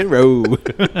 grown. Rock and Roll.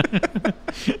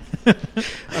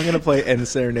 I'm going to play End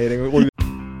Serenading. We'll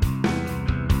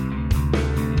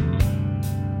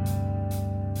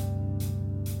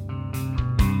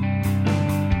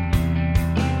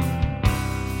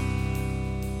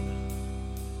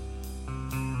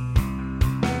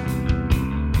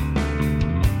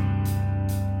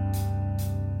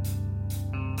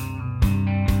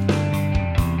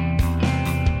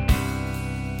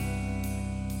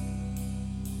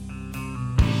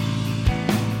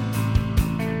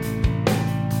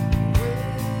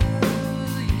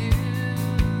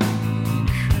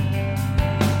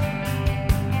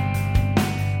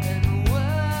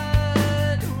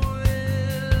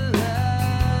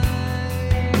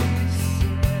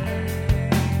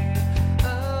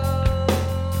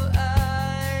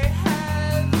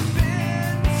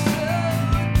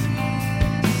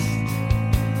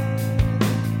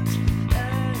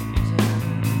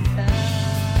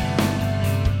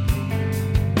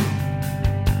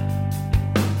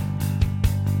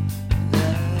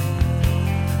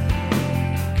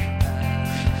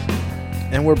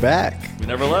And we're back. We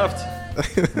never left.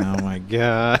 Oh my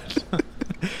god.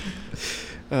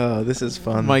 Oh, this is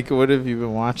fun. Mike, what have you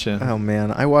been watching? Oh,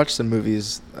 man. I watched some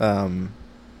movies.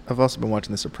 I've also been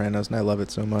watching The Sopranos, and I love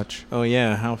it so much. Oh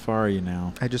yeah, how far are you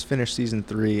now? I just finished season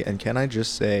 3, and can I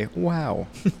just say, wow.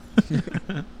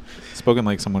 Spoken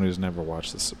like someone who's never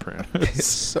watched The Sopranos.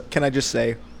 So, can I just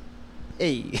say,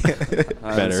 hey. I haven't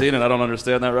Better. seen it. I don't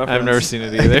understand that reference. I've never seen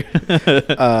it either.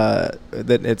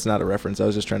 That it's not a reference. I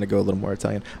was just trying to go a little more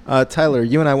Italian. Tyler,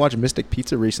 you and I watched Mystic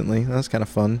Pizza recently. That was kind of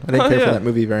fun. I didn't Oh, care yeah. for that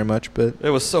movie very much, but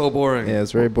It was so boring. yeah,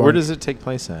 it's very boring. Where does it take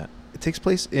place at? It takes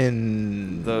place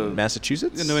in In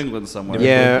Massachusetts? New England somewhere. New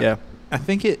Yeah. England, I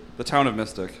think it The town of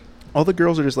Mystic. All the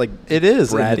girls are just like, it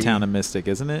is in Bratty. the town of Mystic,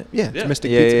 isn't it? yeah, it's Yeah.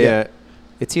 Mystic Yeah, Pizza. yeah.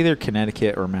 It's either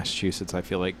Connecticut or Massachusetts, I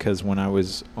feel like, because when I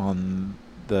was on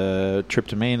the trip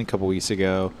to Maine a couple weeks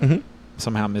ago, Mm-hmm.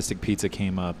 somehow Mystic Pizza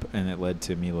came up, and it led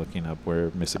to me looking up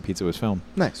where Mystic Pizza was filmed.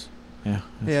 Nice. Yeah,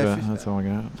 Yeah, that's all I got.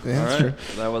 Yeah, All that's right.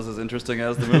 true. That was as interesting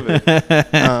as the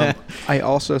movie. I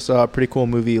also saw a pretty cool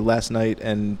movie last night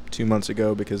and 2 months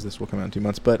ago, because this will come out in 2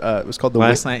 months. But it was called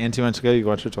Last night and 2 months ago, you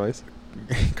watched it twice?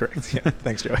 Correct. Yeah.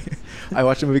 Thanks, Joey. I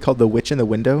watched a movie called The Witch in the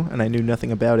Window, and I knew nothing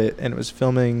about it. And it was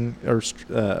filming or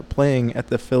playing at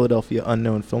the Philadelphia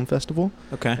Unknown Film Festival,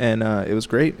 Okay. and it was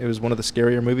great. It was one of the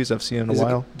scarier movies I've seen in a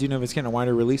while. Do you know if it's getting a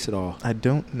wider release at all? I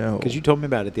don't know. Because you told me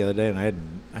about it the other day, and I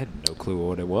had no clue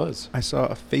what it was. I saw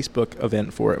a Facebook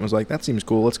event for it and was like, that seems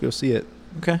cool. Let's go see it.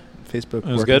 Okay. Facebook It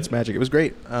was working good? its magic. It was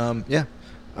great. Yeah.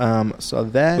 Saw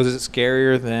that. Was it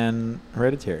scarier than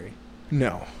Hereditary?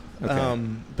 No. Okay.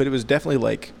 But it was definitely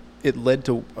like, it led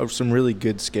to some really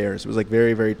good scares. It was like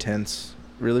very, very tense.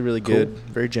 Really, really Cool. good.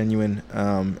 Very genuine.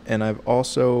 And I've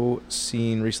also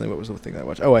seen recently, what was the thing that I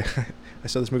watched? Oh, I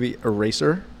saw this movie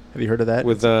Eraser. Have you heard of that?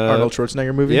 With, It's an Arnold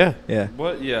Schwarzenegger movie? yeah. Yeah.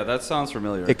 What? Yeah, that sounds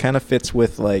familiar. It kind of fits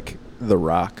with like The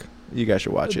Rock. You guys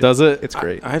should watch it. Does it? It's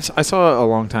great. I saw it a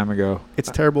long time ago. It's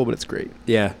terrible, but it's great.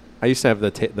 Yeah. I used to have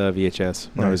the VHS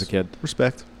when I was a Nice. kid.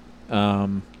 Respect.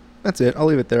 Um, That's it. I'll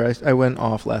leave it there. I went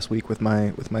off last week with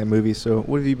my movies. So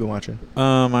what have you been watching?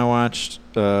 I watched.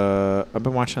 I've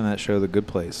been watching that show, The Good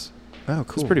Place. Oh,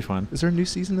 cool. It's pretty fun. Is there a new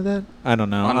season of that? I don't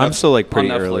know. On I'm Netf- still like pretty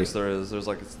on Netflix, early. there is. There's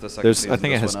like it's the second There's, season. I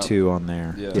think it just has went up. 2 on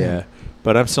there. Yeah.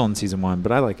 But I'm still in season 1.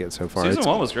 But I like it so far. Season It's-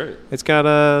 1 was great. It's got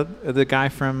the guy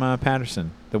from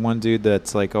Patterson, the one dude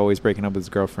that's like always breaking up with his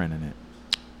girlfriend in it.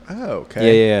 Oh,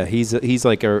 okay. Yeah. He's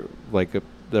like the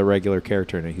regular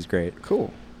character in it. He's great.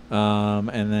 Cool.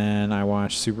 And then I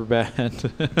watched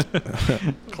Superbad.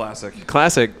 Classic.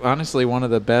 Classic. Honestly, one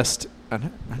of the best. I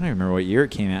don't even remember what year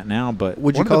it came out now, but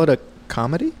Would you call it a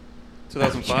comedy?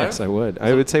 2005? Yes, I would.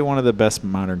 I would say one of the best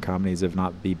modern comedies, if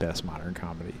not the best modern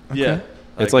comedy. Yeah.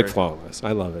 I It's like agree. flawless.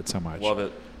 I love it so much. Love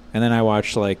it. And then I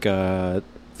watched like 30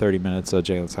 minutes of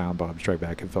Jay and Silent Bob Strike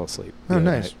Back and fell asleep. Oh, the other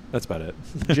nice. night. That's about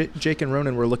it. Jake and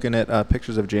Ronan were looking at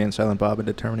pictures of Jay and Silent Bob and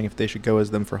determining if they should go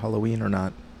as them for Halloween or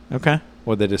not. Okay.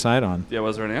 What'd they decide on? Yeah,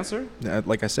 was there an answer?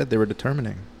 Like I said, they were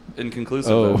determining.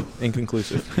 Inconclusive. Oh.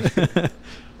 Inconclusive.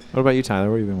 What about you, Tyler?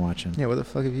 What have you been watching? Yeah, what the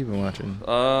fuck have you been watching?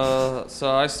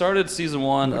 So I started season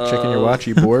 1 of... Checking your watch,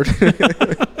 you bored?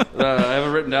 I have it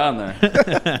written down there.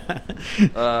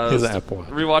 His Apple Watch.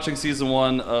 Rewatching season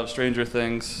 1 of Stranger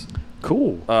Things.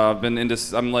 Cool.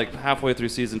 I'm like halfway through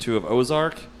season 2 of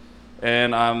Ozark,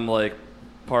 and I'm like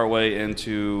partway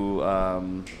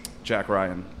into Jack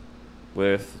Ryan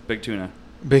with Big Tuna.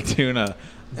 Big Tuna.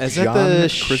 Is John that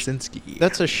the Krasinski.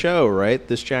 That's a show, right?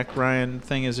 This Jack Ryan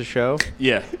thing is a show?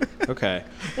 Yeah. Okay.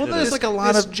 Well, It there's is. like a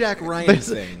lot This of Jack Ryan there's-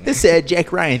 thing. This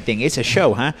Jack Ryan thing. It's a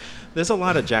show, huh? There's a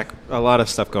lot of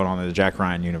stuff going on in the Jack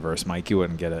Ryan universe, Mike. You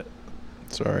wouldn't get it.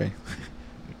 Sorry.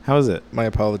 How is it? My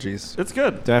apologies. It's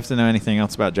good. Do I have to know anything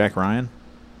else about Jack Ryan?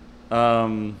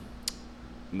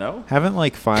 No? Haven't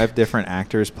like 5 different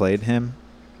actors played him?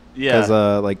 Yeah.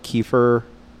 Because like Kiefer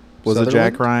was a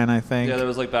Jack Sutherland? Ryan, I think. Yeah, there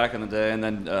was like back in the day, and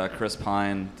then Chris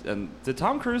Pine. And did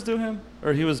Tom Cruise do him?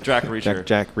 Or he was Jack Reacher?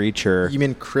 Jack Reacher. You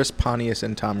mean Chris Pontius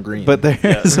and Tom Green? But there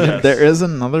is Yes. there is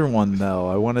another one though.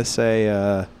 I want to say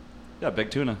Yeah,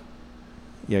 Big Tuna.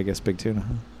 yeah, I guess Big Tuna.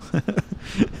 Huh?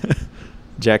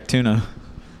 Jack Tuna.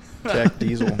 Jack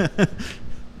Diesel.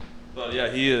 But yeah,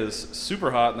 he is super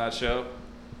hot in that show.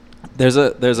 There's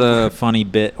a funny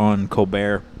bit on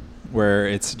Colbert where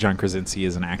it's John Krasinski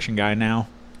is an action guy now,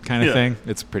 kind of Yeah. thing.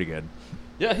 It's pretty good.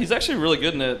 Yeah, he's actually really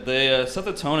good in it. They set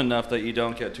the tone enough that you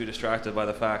don't get too distracted by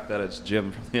the fact that it's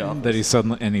Jim from The Office. That he's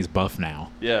suddenly and he's buff now.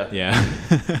 Yeah. Yeah,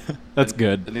 that's And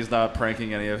good. he's not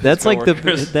pranking any of his That's like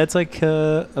coworkers. that's like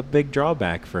a big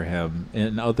drawback for him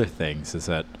in other things is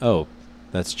that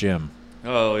that's Jim.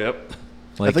 Oh, yep.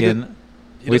 Like think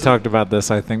He we doesn't- talked about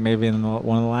this. I think maybe in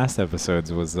one of the last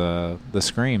episodes was the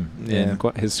Scream Yeah.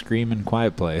 his Scream in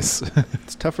Quiet Place.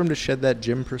 It's tough for him to shed that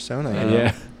Jim persona.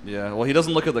 Yeah. Yeah, well, he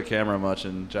doesn't look at the camera much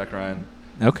in Jack Ryan.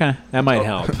 Okay, that might Oh.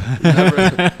 help.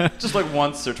 Never- just like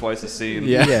once or twice a scene.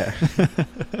 Yeah.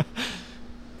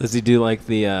 Does he do like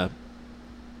the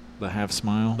half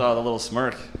smile? Oh, the little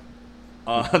smirk.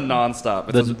 Nonstop.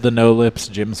 It's his- The no lips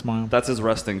Jim smile. that's his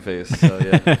resting face. So,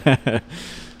 yeah.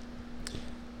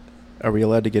 Are we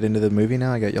allowed to get into the movie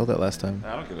now? I got yelled at last time.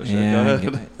 I don't give a shit. Yeah. Go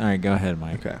ahead. All right, go ahead,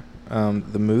 Mike. Okay.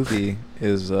 The movie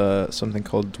is something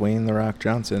called Dwayne The Rock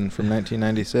Johnson from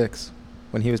 1996,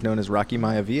 when he was known as Rocky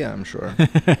Maivia, I'm sure.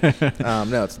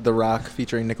 No, it's The Rock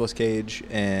featuring Nicolas Cage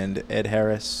and Ed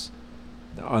Harris.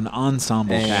 An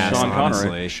ensemble And cast, Sean Connery.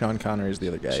 honestly. Sean Connery is the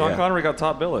other guy. Sean yeah. Connery got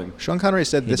top billing. Sean Connery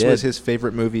said He this was did. his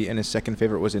favorite movie, and his second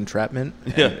favorite was Entrapment.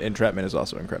 Yeah. And Entrapment is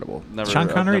also incredible. Never, Sean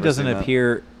I've Connery never doesn't seen that.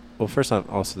 appear. Well, first off,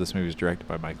 also this movie was directed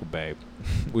by Michael Bay.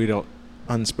 We don't.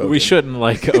 Unspoken. We shouldn't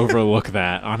like overlook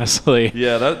that, honestly.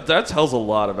 Yeah, that tells a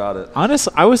lot about it.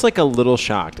 Honestly, I was like a little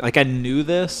shocked. Like I knew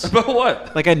this. About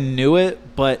what? Like I knew it,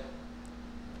 but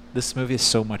this movie is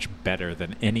so much better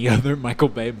than any other Michael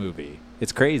Bay movie.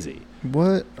 It's crazy.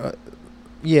 What?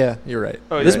 Yeah, you're right.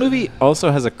 Oh, This yeah. movie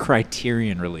also has a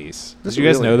Criterion release. This Did you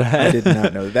guys really- know that? I did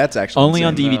not know. That's actually Only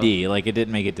on insane. DVD. Like it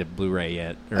didn't make it to Blu-ray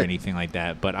yet or I- anything like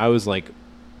that. But I was like,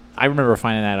 I remember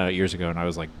finding that out years ago, and I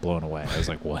was like blown away. I was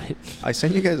like, what? I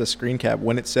sent you guys a screen cap.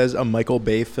 When it says a Michael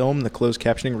Bay film, the closed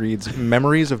captioning reads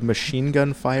 "Memories of machine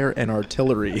gun fire and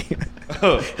artillery,"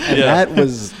 Oh, and yeah. that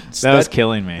was That was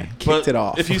killing me. kicked But it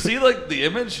off. If you see like the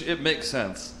image, it makes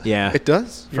sense. Yeah, it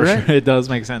does. for You're right. sure. It does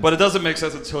make sense. But it doesn't make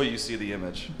sense until you see the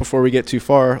image. Before we get too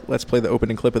far, let's play the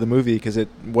opening clip of the movie because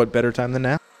what better time than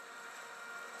now?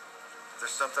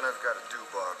 There's something I've got to do,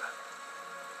 Barb.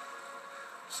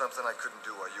 Something I couldn't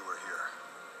do while you were here.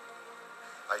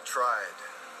 I tried.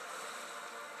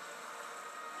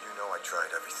 You know I tried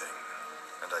everything,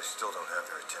 and I still don't have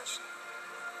their attention.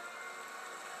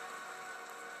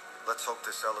 Let's hope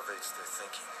this elevates their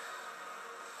thinking.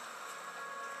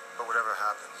 But whatever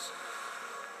happens,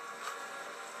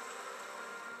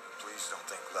 please don't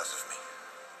think less of me.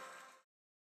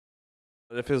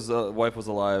 If his wife was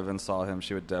alive and saw him,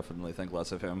 she would definitely think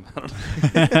less of him.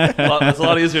 It's a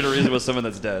lot easier to reason with someone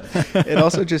that's dead. It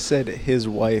also just said his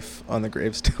wife on the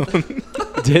gravestone.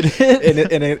 Did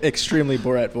it? in an extremely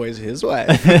Borat voice, his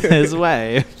wife. His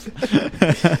way.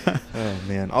 Oh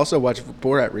man! Also watched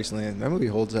Borat recently, and that movie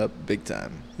holds up big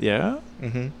time. Yeah.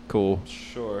 Mm-hmm. Cool.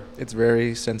 Sure. It's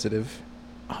very sensitive.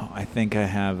 Oh, I think I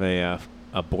have a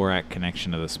Borat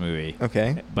connection to this movie.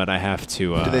 Okay. But I have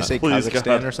to. Did they say Please, Kazakhstan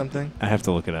God. or something? I have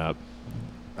to look it up.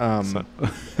 So-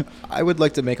 I would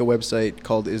like to make a website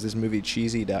called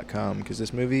isthismoviecheesy.com because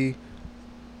this movie,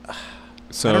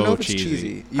 so I don't know if cheesy. it's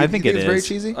cheesy. You I think it's it very is.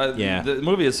 cheesy. Yeah. The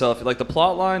movie itself, like the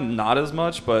plot line, not as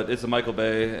much, but it's a Michael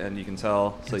Bay, and you can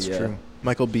tell. So That's yeah. true.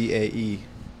 Michael B.A.E.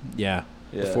 Yeah.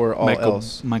 Yeah. before all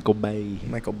else. Michael Bay.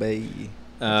 Michael Bay.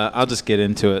 I'll just get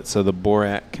into it. So the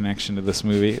Borat connection to this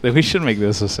movie. We should make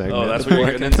this a segment. Oh, that's The what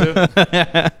you're Borat-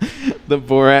 getting into? The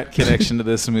Borat connection to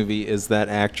this movie is that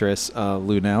actress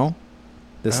Lunel,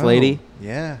 this Oh, lady,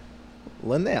 Yeah.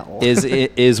 Linnell.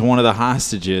 is one of the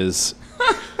hostages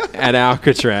at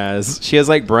Alcatraz. She has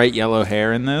like bright yellow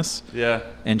hair in this, Yeah.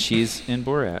 and she's in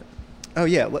Borat. Oh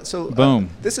yeah. So Boom.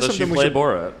 This is Does she something we play should.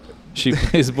 Borat? She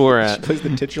plays She Borat. plays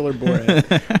the titular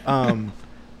Borat.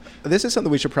 This is something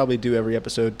we should probably do every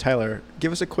episode. Tyler,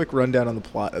 give us a quick rundown on the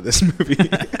plot of this movie.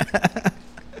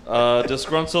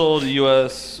 Disgruntled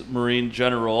U.S. Marine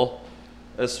general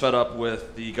is fed up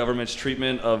with the government's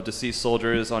treatment of deceased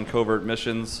soldiers on covert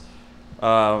missions.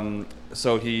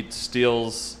 So he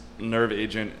steals nerve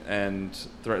agent and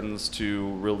threatens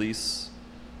to release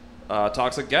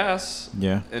toxic gas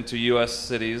Yeah. into U.S.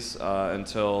 cities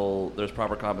until there's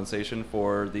proper compensation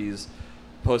for these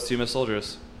posthumous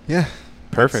soldiers. Yeah.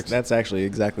 Perfect. That's actually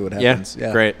exactly what Yeah, happens.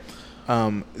 Yeah. great.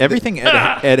 Everything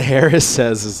Ed Harris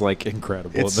says is like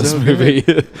incredible It's in this so movie.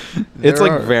 good. It's There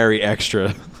like are- very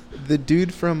extra. The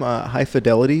dude from High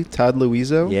Fidelity, Todd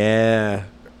Luizzo. Yeah.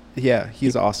 Yeah,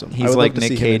 he's awesome. I He's would like love to Nick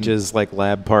see him in- Cage's like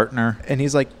lab partner. and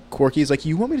he's like quirky. He's like,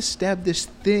 "You want me to stab this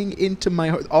thing into my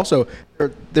heart?" Also,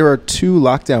 there are 2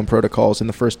 lockdown protocols in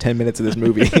the first 10 minutes of this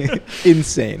movie.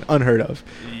 Insane, unheard of.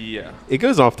 Yeah. It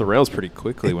goes off the rails pretty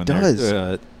quickly It when does.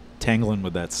 they're tangling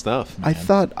with that stuff. I man.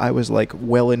 thought I was like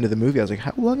well into the movie. I was like,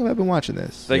 "How long have I been watching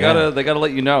this?" They Yeah. gotta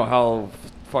let you know how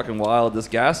fucking wild this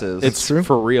gas is. it's true.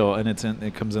 for real, and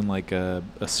it comes in like a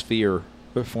sphere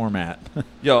format.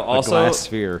 Yo, A also glass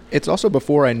sphere. It's also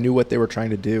before I knew what they were trying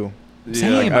to do.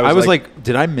 Same. I I was was like- like,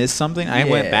 did I miss something? I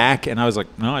went Yeah. back and I was like,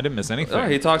 no, I didn't miss anything. Oh,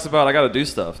 he talks about I got to do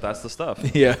stuff. That's the stuff.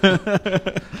 Yeah.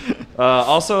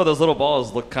 Also, those little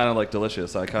balls look kind of like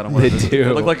delicious. I kind of want They to. do.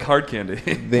 They look like hard candy.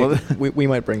 They, Well, we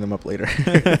might bring them up later.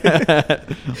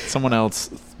 Someone else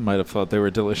might have thought they were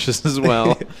delicious as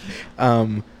well.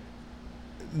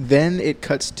 Then it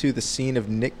cuts to the scene of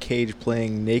Nick Cage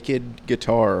playing naked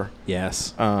guitar.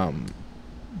 Yes.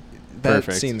 That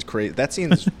Perfect. scene's crazy. That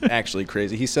scene's actually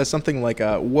crazy. He says something like,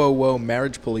 "Whoa, whoa,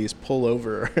 marriage police, pull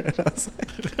over." And I was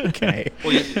like, "Okay,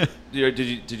 Well, did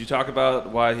you talk about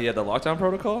why he had the lockdown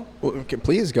protocol? well, okay,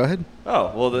 please go ahead."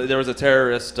 Oh, well, there was a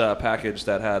terrorist package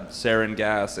that had sarin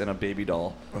gas and a baby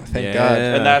doll, Oh, thank Yeah. God.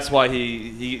 and that's why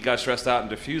he got stressed out and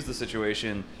diffused the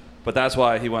situation. But that's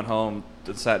why he went home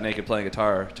and sat naked playing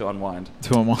guitar to unwind.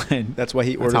 To unwind. That's why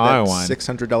he That's ordered how I that unwind.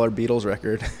 $600 Beatles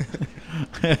record.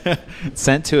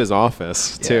 Sent to his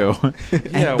office too. And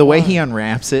Yeah, the way why? he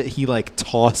unwraps it, he like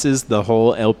tosses the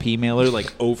whole LP mailer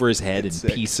like over his head in It's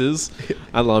sick. pieces.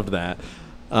 I loved that.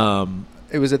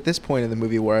 It was at this point in the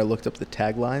movie where I looked up the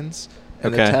taglines,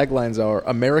 and Okay. the taglines are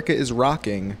 "America is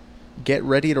rocking, get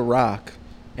ready to rock,"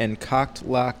 and "Cocked,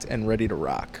 locked, and ready to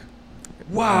rock."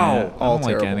 Wow. I all don't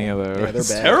like terrible. any of those. Yeah, they're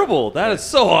It's bad. terrible. That is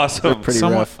so awesome. They're pretty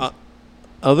rough.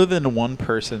 Other than one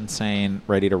person saying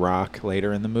 "ready to rock"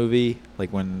 later in the movie,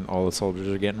 like when all the soldiers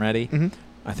are getting ready, Mhm.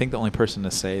 I think the only person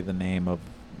to say the name of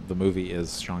the movie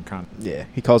is Sean Connery. Yeah,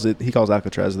 he calls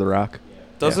Alcatraz the Rock.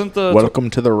 Doesn't Yeah. the Welcome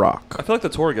to the Rock? I feel like the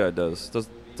tour guide does. Does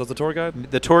the tour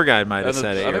guide? The tour guide might I have think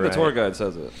said it. the you're tour right. guide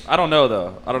says it. I don't know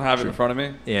though. I don't have it in front of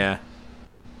me. Yeah,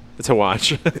 it's a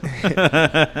watch.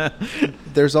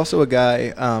 There's also a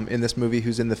guy in this movie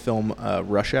who's in the film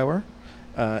Rush Hour.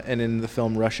 And in the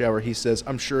film Rush Hour, he says,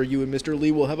 "I'm sure you and Mr.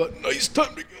 Lee will have a nice time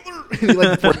together." And he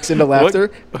like breaks into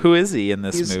laughter. Who is he in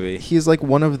this he's, movie? He's like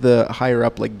one of the higher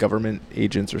up like government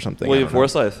agents or something. I William don't know.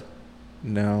 Forsythe.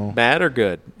 No. Bad or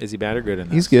good? Is he bad or good in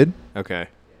this? He's good. Okay.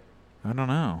 I don't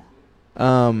know.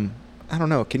 I don't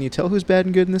know. Can you tell who's bad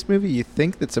and good in this movie? You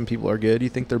think that some people are good. You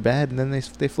think they're bad, and then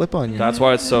they flip on you. That's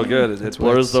why it's so good. It That's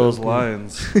why blurs it's so those good.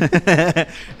 lines.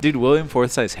 Dude, William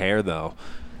Forsythe's hair though.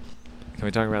 Can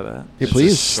we talk about that? Yeah, It's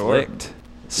please. just slicked.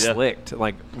 Yeah. Slicked.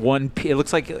 Like it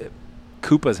looks like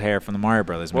Koopa's hair from the Mario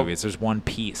Brothers Well- movies. There's one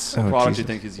piece. Oh, What product do you Jesus.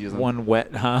 think he's using? One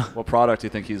wet, huh? What product do you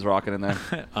think he's rocking in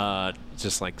there?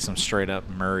 Just like some straight up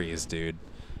Murray's, dude.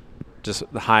 Just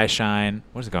the high shine.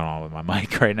 What's going on with my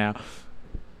mic right now?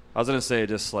 I was gonna say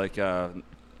just like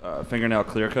fingernail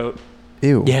clear coat.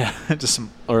 Ew. Yeah, just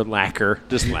some or lacquer,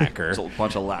 just lacquer. Just a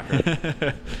bunch of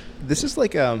lacquer. This is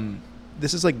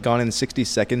like Gone in 60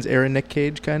 Seconds era Nick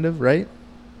Cage kind of, right?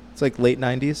 It's like late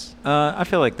 90s. I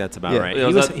feel like that's about Yeah. right. Yeah, He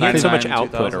was was that he had so much 99,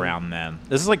 output 2000? around then.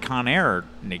 This is like Con Air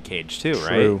Nick Cage too,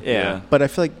 True. right? Yeah. But I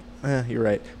feel like you're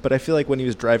right. But I feel like when he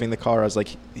was driving the car, I was like,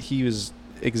 he was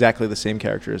exactly the same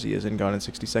character as he is in Gone in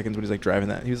 60 Seconds when he's like driving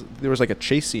that. There was like a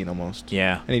chase scene almost.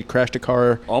 Yeah. And he crashed a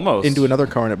car Almost. into another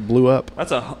car and it blew up.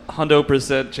 That's a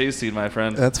 100% chase scene, my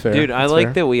friend. That's fair. Dude, I That's like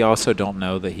fair. that we also don't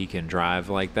know that he can drive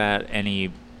like that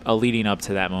leading up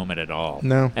to that moment at all.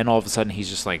 No. And all of a sudden he's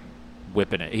just like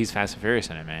whipping it. He's Fast and Furious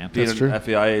in it, man. Being That's an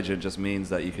true. FBI agent just means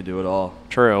that you can do it all.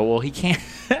 True. Well, he can't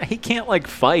he can't like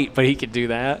fight, but he can do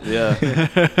that. Yeah.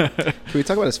 Can we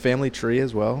talk about his family tree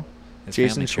as well? His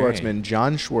Jason family tree. Schwartzman,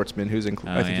 John Schwartzman, who's in,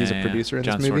 I think he's a producer in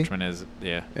John this movie. Schwartzman is,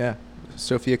 yeah. Yeah.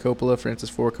 Sophia Coppola, Francis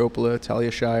Ford Coppola, Talia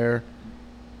Shire.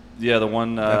 Yeah, the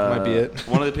one. That might be it.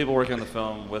 One of the people working on the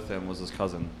film with him was his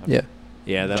cousin. Yeah.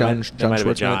 Yeah, that John might have been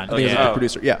Schwartzman. John. I think he's yeah. the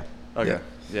producer. Yeah. Okay.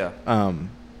 Yeah.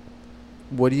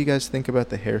 What do you guys think about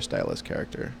the hairstylist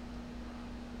character?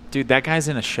 Dude, that guy's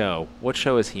in a show. What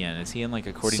show is he in? Is he in like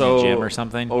According So, to Jim or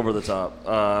something? Over the top.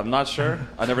 I'm not sure.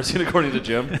 I've never seen According to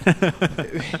Jim.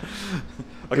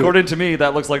 According to me,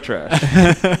 that looks like trash.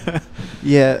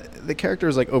 Yeah, the character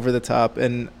was like over the top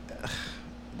and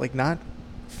like not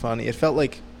funny. It felt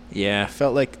like Yeah,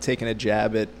 taking a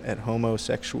jab at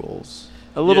homosexuals.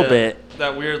 a little Yeah, bit.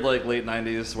 That weird like late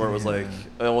 90s where it was like,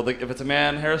 oh, well, if it's a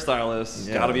man hairstylist, it's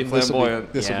got to be This'll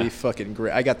flamboyant. This will Yeah. be fucking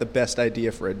great. I got the best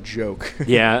idea for a joke.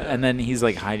 Yeah, and then he's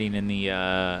like hiding in the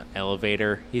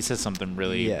elevator. He says something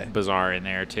really Yeah. bizarre in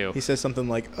there too. He says something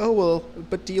like, "Oh well,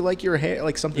 but do you like your hair?"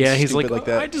 Like something. Yeah, he's stupid like, like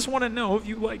that. I just want to know if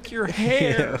you like your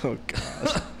hair. Yeah, oh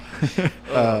gosh.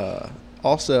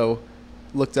 Also,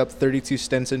 looked up 32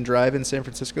 Stenson Drive in San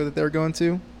Francisco that they were going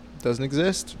to. Doesn't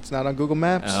exist. It's not on Google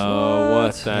Maps. Oh,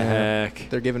 what the Yeah. heck?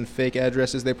 They're giving fake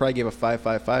addresses. They probably gave a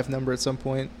 555 number at some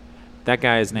point. That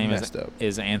guy's name Messed up.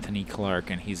 is Anthony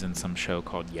Clark, and he's in some show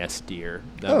called Yes Dear.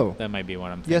 Oh. That might be what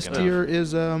I'm thinking Yes, of. dear is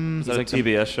Is that He's a like the-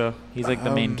 TBS show? He's like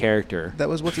the main character. that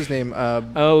was what's his name?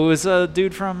 Oh, it was a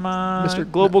dude from Mr.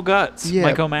 Global Guts, Yeah,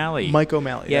 Mike O'Malley. Mike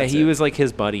O'Malley. Yeah, that's he it. was like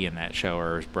his buddy in that show,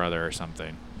 or his brother, or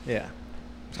something. Yeah.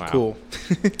 Wow. Cool.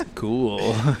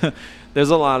 Cool. There's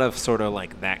a lot of sort of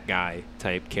like that guy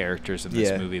type characters in this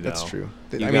Yeah, movie, though. that's true.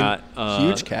 You I got mean,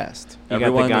 huge cast. You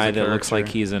Everyone got the is guy a that looks like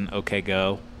character. he's in OK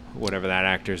Go, whatever that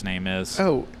actor's name is.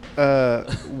 Oh,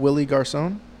 Willie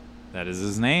Garcon. That is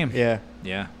his name. Yeah.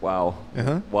 Yeah. Wow.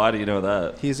 Uh-huh. Why do you know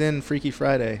that? He's in Freaky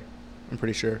Friday. I'm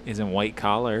pretty sure. He's in White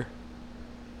Collar.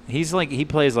 He's like he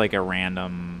plays like a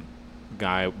random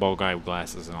guy, bald guy with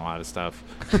glasses and a lot of stuff.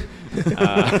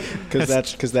 Because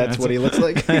that's what he looks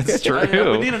like. That's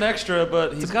true. We need an extra,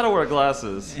 but he's got to wear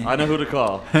glasses. I know who to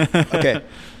call. Okay.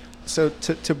 So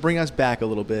to bring us back a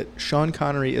little bit, Sean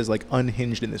Connery is like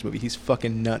unhinged in this movie. He's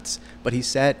fucking nuts. But he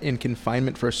sat in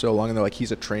confinement for so long, and they're like,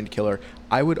 he's a trained killer.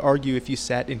 I would argue if you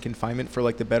sat in confinement for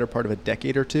like the better part of a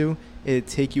decade or two, it'd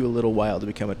take you a little while to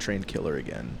become a trained killer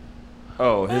again.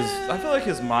 Oh, I feel like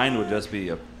his mind would just be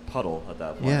a puddle at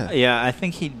that point. Yeah. Yeah, I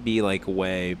think he'd be like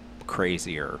way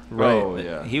crazier. Right. Oh,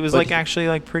 yeah. He was But like he- actually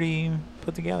like pretty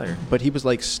put together. But he was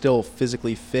like still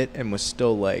physically fit and was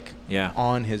still like Yeah.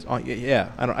 on his yeah.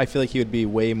 I feel like he would be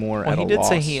way more Well, at he a did loss.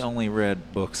 say he only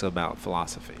read books about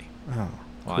philosophy Oh,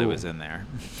 while he cool. was in there.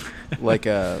 like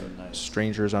Nice.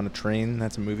 Strangers on a Train.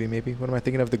 That's a movie, maybe. What am I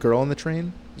thinking of? The Girl on the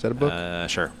Train. Is that a book?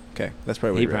 Sure. Okay, that's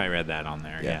probably what He you read. probably read that on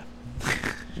there. Yeah.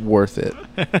 Yeah. Worth it.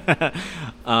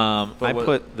 I what-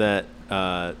 put that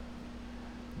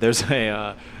there's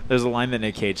a line that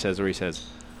Nick Cage says where he says,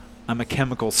 "I'm a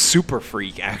chemical super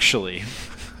freak, actually."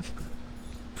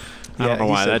 I Yeah, don't know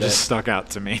he why said that just that. stuck out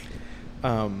to me.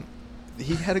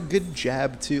 He had a good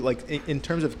jab too. Like in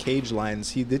terms of Cage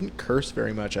lines, he didn't curse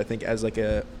very much. I think as like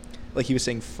he was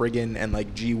saying friggin' and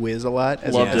like gee whiz a lot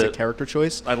as, Loved as a it. character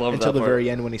choice. I loved until that the part. very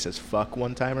end when he says fuck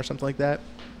one time or something like that.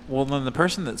 Well, then the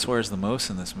person that swears the most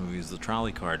in this movie is the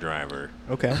trolley car driver.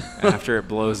 Okay. After it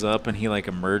blows up and he like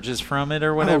emerges from it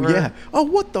or whatever. Oh yeah. Oh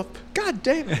what the god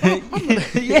damn. Oh, I'm gonna-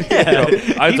 Yeah.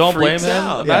 I He don't blame freaks him.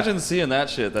 out. Imagine seeing that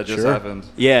shit that just Sure. happened.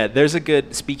 Yeah, there's a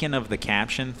good. Speaking of the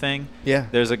caption thing, Yeah.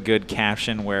 there's a good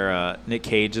caption where Nick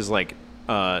Cage is like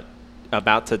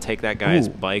about to take that guy's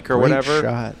Ooh, bike or great whatever,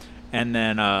 shot. and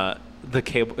then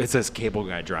it says cable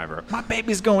guy driver. My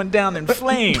baby's going down in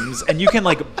flames, and you can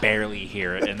like barely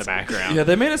hear it in the background. Yeah,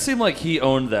 they made it seem like he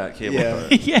owned that cable Yeah. car.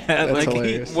 yeah, That's like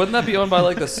hilarious. Wouldn't that be owned by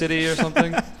like the city or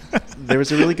something? There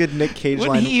was a really good Nick Cage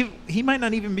line. he might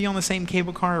not even be on the same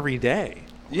cable car every day.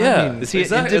 Yeah, mean, Is he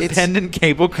exactly. an independent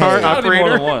cable car Hey. Gotta be more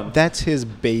than operator? one. That's his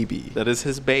baby. That is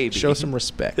his baby. Show some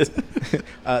respect.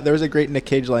 There was a great Nick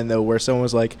Cage line though, where someone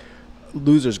was like,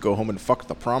 losers go home and fuck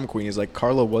the prom queen. He's like,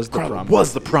 Carla was the Carla prom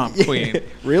was the prom queen.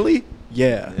 Really?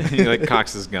 Yeah. He like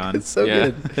cocks his gun. It's so Yeah.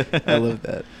 good. I love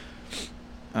that.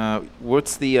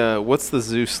 What's the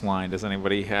Zeus line? Does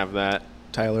anybody have that?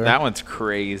 Tyler. That one's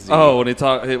crazy. Oh, when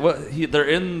they're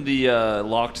in the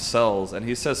locked cells, and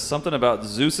he says something about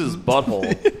Zeus's butthole.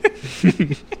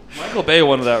 Michael Bay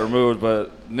wanted that removed,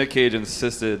 but Nick Cage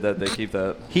insisted that they keep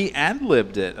that. He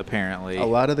ad-libbed it apparently.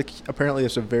 Apparently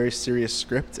there's a very serious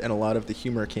script, and a lot of the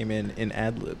humor came in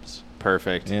ad libs.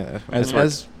 Perfect. Yeah,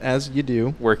 That's as you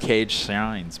do. where Cage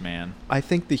shines, man. I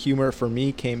think the humor for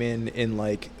me came in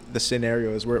like the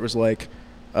scenarios where it was like,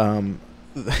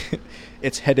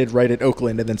 it's headed right at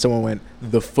Oakland, and then someone went,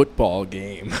 the football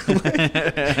game.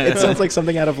 It sounds like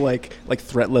something out of like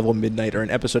Threat Level Midnight or an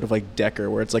episode of like Decker,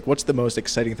 where it's like, what's the most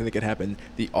exciting thing that could happen?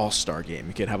 The All-Star game.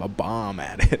 You could have a bomb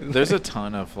at it. There's a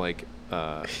ton of like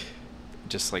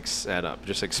just like setup,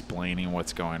 just explaining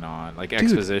what's going on, like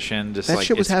exposition. Just that like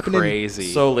shit was it's happening crazy.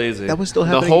 So lazy. That was still the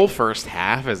happening. whole first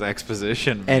half is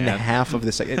exposition, And man. half of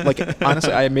the second, like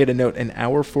honestly, I made a note. An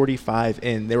hour 45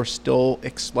 in, they were still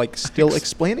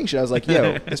explaining shit. I was like,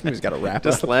 "Yo, this movie's got to wrap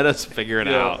Just up." let us figure it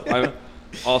out. I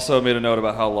also made a note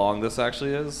about how long this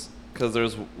actually is, because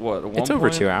there's what? At It's one over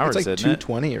point? 2 hours, It's like isn't it?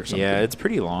 2:20 or something. Yeah, it's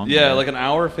pretty long. Yeah, man. like an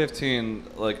hour 15.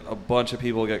 Like a bunch of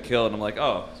people get killed, and I'm like,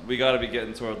 oh, we got to be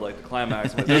getting toward like the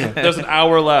climax. But there's an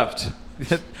hour left.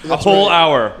 A whole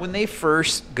hour. When they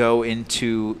first go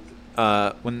into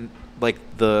when like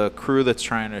the crew that's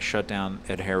trying to shut down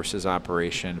Ed Harris's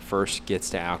operation first gets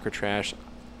to Alcatraz,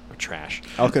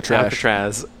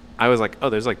 I was like, oh,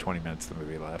 there's like 20 minutes of the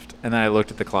movie left. And then I looked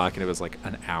at the clock and it was like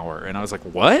an hour. And I was like,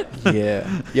 what?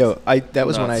 Yeah. Yo, that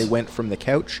was when I Nuts. went from the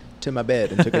couch to my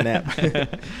bed and took a nap.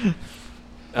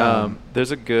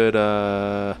 There's a good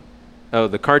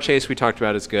the car chase we talked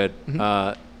about is good.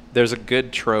 Mhm. There's a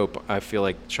good trope. I feel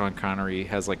like Sean Connery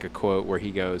has like a quote where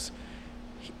he goes,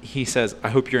 he says, I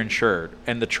hope you're insured.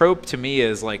 And the trope to me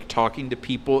is like talking to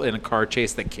people in a car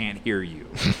chase that can't hear you.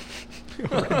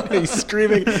 He's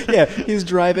screaming. Yeah, he's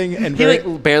driving and He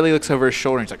like barely looks over his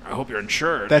shoulder and he's like, I hope you're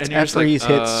insured. that's And you're just after like, he's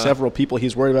hit several people.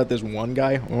 He's worried about this one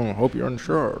guy. Oh, I hope you're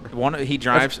insured. One of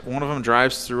them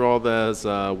drives through all those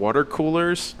water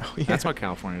coolers. Oh, yeah. That's why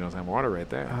California doesn't have water right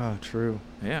there. Oh, true.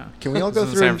 Yeah. Can we all This go is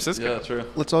in through San and- Francisco? Yeah, true.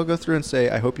 Let's all go through and say,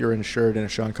 I hope you're insured in a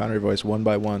Sean Connery voice one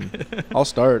by one. I'll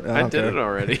start. I don't did care. it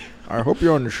already. I hope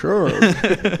you're insured.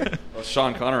 Oh,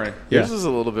 Sean Connery. Yeah. Yours is a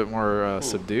little bit more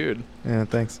subdued. Yeah,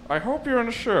 thanks. I hope you're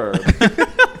insured.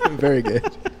 Very good.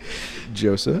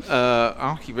 Joseph.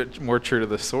 I'll keep it more true to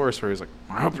the source where he's like,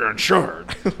 I hope you're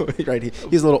insured. Right.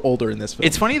 He's a little older in this film.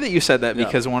 It's funny that you said that Yeah.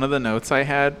 because one of the notes I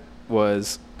had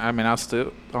was, I mean, I'll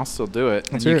still do it.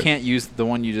 And Let's you hear it. can't use the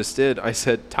one you just did. I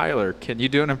said, Tyler, can you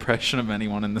do an impression of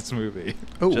anyone in this movie?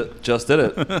 Oh, Just did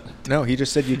it. no, he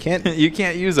just said you can't. You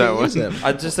can't use that Can't one. use them.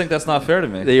 I just think that's not fair to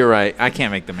me. You're right. I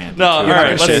can't make the man. No, all do two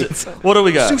right. impressions. What do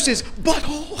we got? Zeus's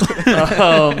butthole.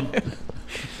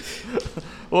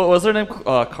 What was her name?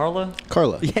 Carla?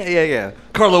 Carla. Yeah.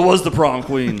 Carla was the prom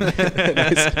queen.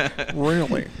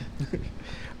 Really?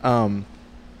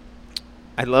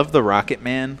 I love the Rocket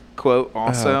Man quote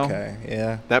also. Okay.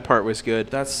 Yeah. That part was good.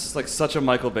 That's like such a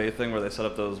Michael Bay thing where they set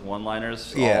up those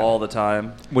one-liners Yeah. all the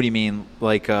time. What do you mean?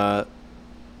 Like, Like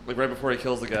right before he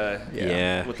kills the guy.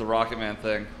 yeah. With the Rocket Man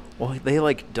thing. Well, they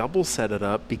like double set it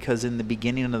up because in the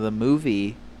beginning of the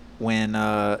movie, when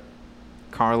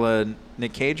Carla and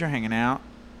Nick Cage are hanging out,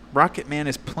 Rocket Man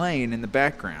is playing in the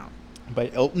background. By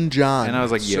Elton John. And I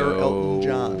was like, Sir yo. Elton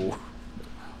John.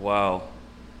 Wow.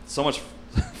 So much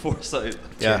foresight.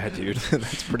 Yeah, dude.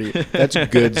 That's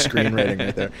good screenwriting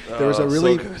right there. There was a So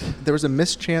really, good. there was a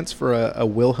mischance for a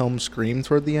Wilhelm scream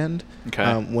toward the end.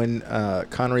 Okay. When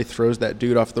Connery throws that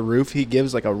dude off the roof, he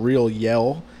gives like a real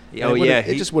yell. And Oh, it would've- yeah, it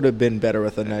he- just would have been better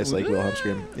with a nice like Wilhelm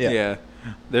scream. Yeah.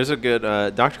 There's a good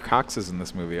Dr. Cox is in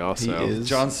this movie also. He is.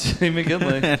 John C.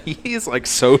 McGinley. And he's like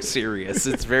so serious.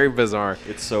 It's very bizarre.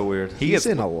 It's so weird. He He's gets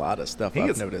in a lot of stuff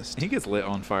I've noticed. He gets lit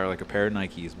on fire like a pair of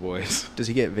Nikes, boys. Does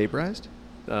he get vaporized?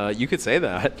 You could say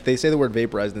that. They say the word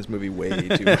vaporized in this movie way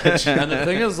too much. And the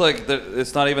thing is, like,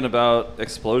 it's not even about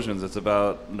explosions. It's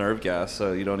about nerve gas,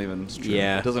 so you don't even...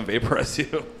 Yeah. It doesn't vaporize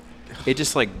you. It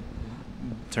just like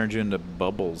turns you into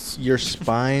bubbles. Your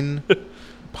spine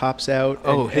pops out.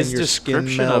 Oh, and, his and your skin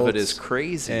description of it melts, is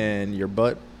crazy. And your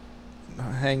butt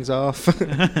hangs off.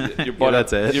 Your butt,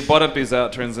 that's it. Your butt empties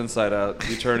out, turns inside out.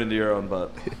 You turn into your own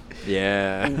butt.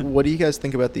 Yeah. What do you guys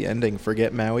think about the ending?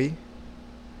 Forget Maui,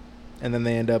 and then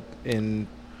they end up in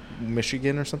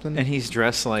Michigan or something. And he's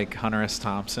dressed like Hunter S.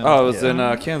 Thompson. Oh, it was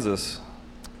Yeah. in Kansas.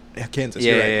 Yeah, Kansas.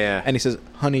 Yeah, you're right. yeah. And he says,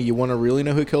 "Honey, you want to really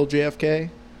know who killed JFK?"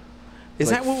 Is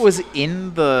that what was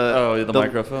in the the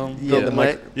microfilm? Yeah, the the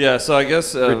mic- Yeah, so I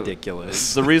guess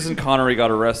ridiculous. the reason Connery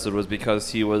got arrested was because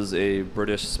he was a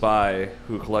British spy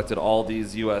who collected all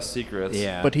these U.S. secrets.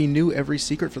 Yeah. But he knew every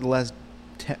secret for the last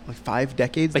 5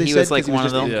 decades. But they he said, was like 'cause one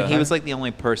of just them. Yeah. He was like the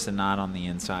only person not on the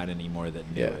inside anymore that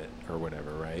knew Yeah. it or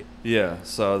whatever, right? Yeah,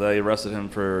 so they arrested him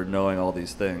for knowing all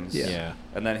these things. Yeah.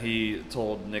 And then he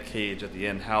told Nick Cage at the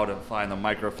end how to find the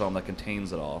microfilm that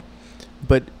contains it all.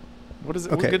 But What is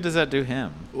it? Okay. What good does that do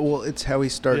him? well, it's how he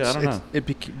starts. Yeah, I don't know. It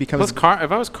becomes. Plus,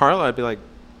 if I was Carla, I'd be like,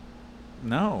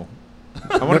 no,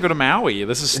 I want to go to Maui.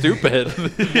 This is stupid.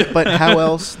 But how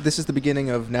else? This is the beginning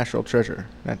of National Treasure,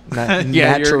 not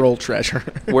Yeah, Natural Treasure.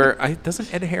 Where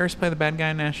doesn't Ed Harris play the bad guy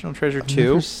in National Treasure I've too?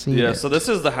 never seen Yeah, it. so this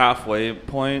is the halfway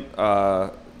point.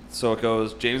 So it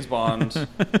goes James Bond,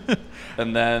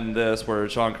 and then this where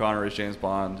Sean Connery is James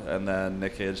Bond, and then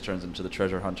Nick Cage turns into the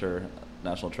treasure hunter,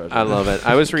 National Treasure. I love it.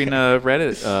 I was reading a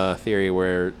Reddit theory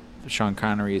where Sean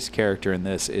Connery's character in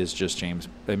this is just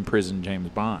imprisoned James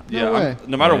Bond. Yeah, No way.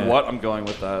 no matter Yeah. what, I'm going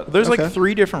with that. There's Okay. like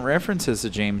 3 different references to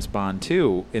James Bond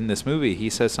too in this movie. He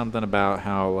says something about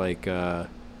how like, God,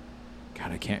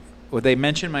 I can't. Well, they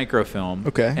mention microfilm.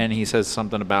 Okay. And he says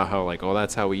something about how like, oh,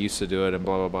 that's how we used to do it, and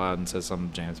blah blah blah, and says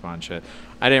some James Bond shit.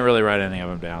 I didn't really write any of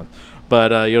them down,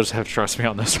 but you'll just have to trust me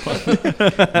on this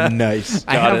one. Nice.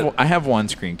 I have one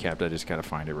screen capped. I just gotta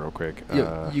find it real quick.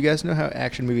 You guys know how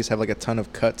action movies have like a ton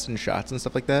of cuts and shots and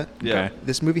stuff like that? Yeah. Okay.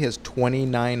 This movie has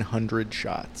 2,900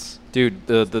 shots. Dude,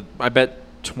 the I bet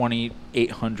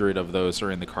 2,800 of those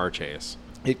are in the car chase.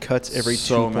 It cuts every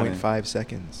So many. 2.5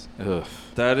 seconds. Ugh.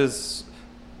 That is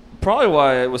probably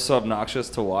why it was so obnoxious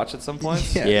to watch at some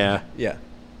points. Yeah. Yeah.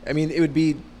 I mean, it would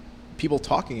be people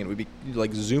talking and it would be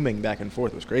like zooming back and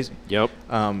forth. It was crazy. Yep.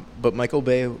 But Michael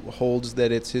Bay holds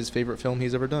that it's his favorite film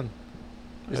he's ever done.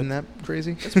 Isn't that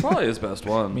crazy? It's probably his best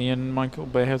one. Me and Michael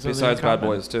Bay has something Besides in Bad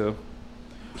common. Boys too.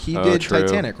 He Oh, did true.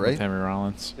 Titanic, With right? Henry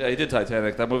Rollins. Yeah, he did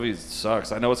Titanic. That movie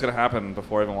sucks. I know what's gonna happen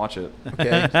before I even watch it.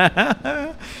 Okay.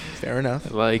 Fair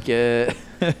enough. Like it.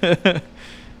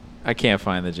 I can't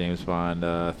find the James Bond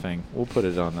thing. We'll put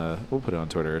it on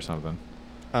Twitter or something.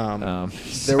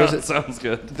 There was a, Sounds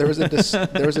good. there was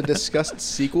a discussed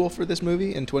sequel for this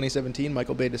movie in 2017.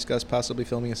 Michael Bay discussed possibly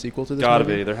filming a sequel to this Gotta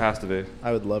movie. be. There has to be.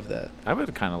 I would love that. I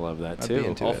would kind of love that I'd be too.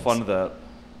 into I'll it. fund that.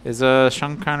 Is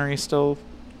Sean Connery still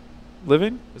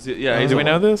living? Is he, yeah, Do he's we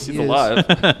know this? He's He is. alive.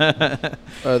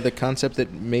 The concept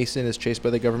that Mason is chased by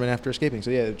the government after escaping.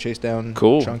 So yeah, they chased down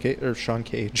Cool. Sean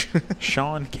Cage.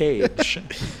 Sean Cage.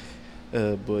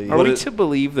 Boy. Are What we it- to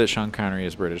believe that Sean Connery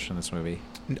is British in this movie?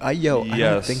 I don't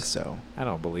Yes. think so. I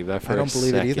don't believe that for I don't a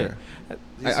believe it second. either.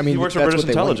 He's- I mean, he works for that's British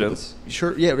what they want you to intelligence. believe.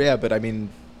 Sure, yeah, but I mean,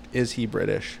 is he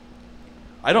British?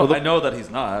 I don't. Well, the- I know that he's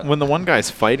not. When the one guy's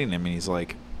fighting him and he's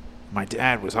like, "My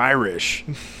dad was Irish,"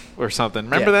 or something.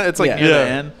 Remember Yeah. that? It's like Yeah. near Yeah. the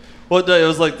end. Well, no, it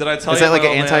was like, did I tell Is you? that like my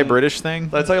an old man- anti-British thing?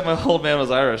 Did I tell you my old man was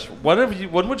Irish?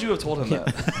 When would you have told him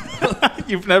that?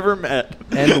 You've never met.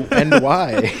 And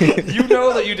why? You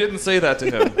know that you didn't say that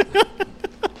to him.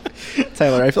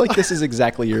 Tyler, I feel like this is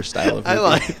exactly your style of movie. I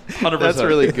like. 100%. That's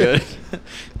really good.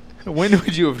 When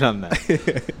would you have done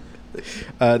that?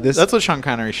 This That's what Sean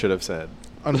Connery should have said.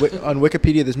 on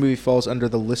Wikipedia. This movie falls under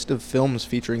the list of films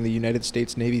featuring the United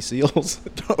States Navy SEAls.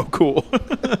 Oh, cool.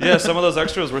 Yeah, some of those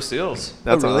extras were SEAls.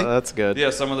 That's Oh, really? That's good. Yeah,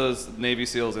 some of those Navy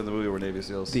SEAls in the movie were Navy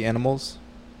SEAls. The animals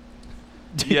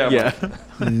Yeah, Yeah.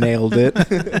 nailed it.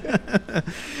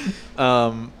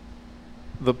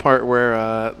 The part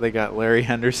where they got Larry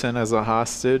Henderson as a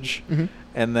hostage, Mhm.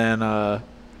 and then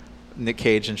Nick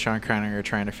Cage and Sean Connery are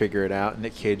trying to figure it out.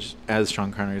 Nick Cage, as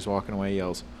Sean Connery is walking away,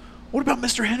 yells, "What about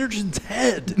Mr. Henderson's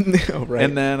head?" Oh, right.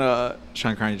 And then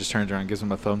Sean Connery just turns around and gives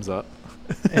him a thumbs up.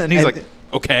 And he's And- like,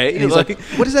 okay. and he's like,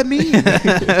 "What does that mean?"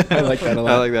 I like that a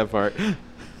lot. I like that part.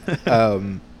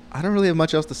 I don't really have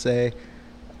much else to say.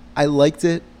 I liked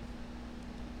it,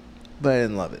 but I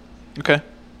didn't love it. Okay.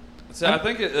 So I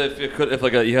think if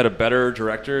you had a better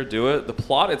director do it, the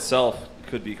plot itself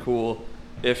could be cool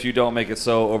if you don't make it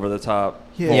so over the top,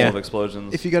 Yeah. full Yeah. of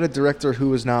explosions. If you got a director who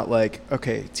was not like,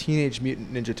 okay, Teenage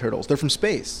Mutant Ninja Turtles, they're from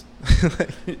space.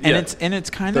 And it's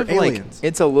kind They're of like aliens.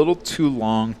 it's a little too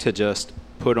long to just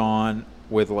put on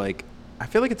with like I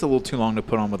feel like it's a little too long to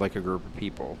put on with like a group of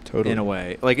people. Totally. In a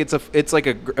way, like it's like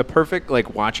a perfect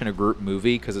like watching a group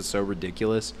movie because it's so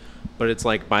ridiculous, but it's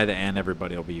like by the end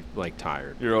everybody will be like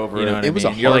tired. You're over You know it. what It I was a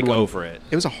mean? You're hard like one. over it.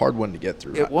 It was a hard one to get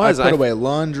through. It was. I put I- away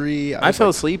laundry. I was fell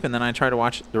like- asleep and then I tried to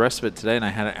watch the rest of it today and I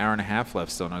had an hour and a half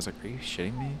left still and I was like, are you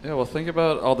shitting me? Yeah, well, think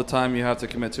about all the time you have to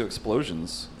commit to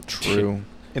explosions. True.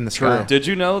 In the True. sky. Did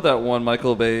you know that when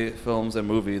Michael Bay films a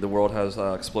movie, the world has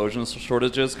explosion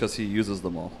shortages because he uses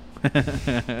them all?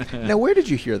 Now, where did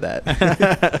you hear that?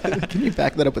 Can you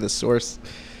back that up with a source?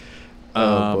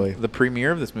 Oh boy. The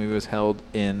premiere of this movie was held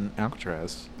in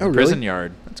Alcatraz, Oh, really? prison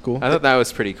yard. That's cool. I thought that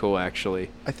was pretty cool, actually.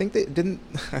 I think they didn't.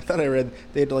 I thought I read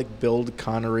they had to like build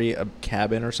Connery a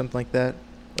cabin or something like that.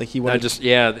 Like he wanted.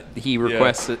 He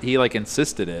requested, he like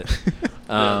insisted it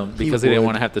because He they didn't would.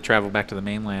 want to have to travel back to the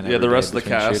mainland. Yeah, every the day rest of the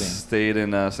between cast shooting. stayed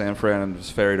in San Fran and was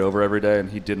ferried over every day, and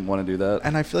he didn't want to do that.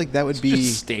 And I feel like that would be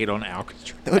Just stayed on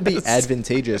Alcatraz. that would be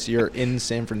advantageous. You're in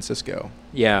San Francisco.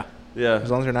 Yeah. Yeah.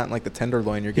 As long as you're not in like the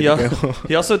Tenderloin, you're good He, to al- go.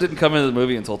 he also didn't come into the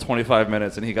movie until 25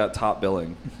 minutes, and he got top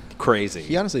billing. Crazy.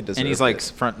 He honestly deserved And he's like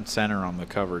it. front and center on the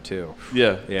cover too.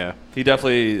 Yeah. Yeah. He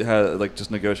definitely had like just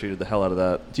negotiated the hell out of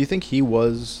that. Do you think he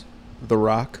was The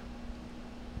Rock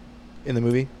in the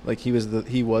movie? Like he was the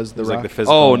It was Rock. like the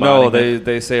physical Oh no, embodiment.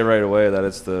 they say right away that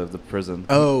it's the prison.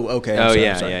 Oh, okay. Oh, I'm sorry,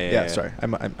 yeah, I'm sorry. yeah, yeah. Sorry, I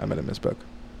might have misspoke.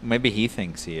 Maybe he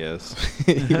thinks he is.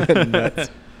 He went nuts.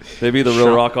 Maybe the real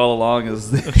Sean- Rock all along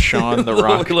is Sean the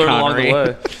Rock we learned along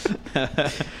the Connery.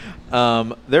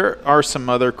 way. There are some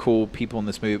other cool people in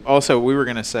this movie. Also, we were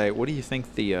gonna say, what do you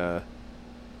think the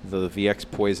VX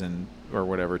poison or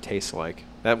whatever tastes like?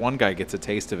 That one guy gets a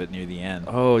taste of it near the end.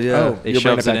 Oh yeah. Oh, He you're bringing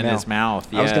shoves it it back in now. his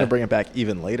mouth. I was yeah. gonna bring it back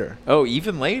even later. Oh,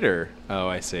 even later. Oh,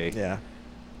 I see. Yeah.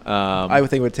 I I would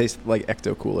think it would taste like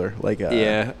Ecto Cooler, like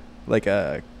Yeah. like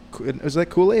a. Was that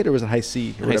Kool-Aid or was it High C?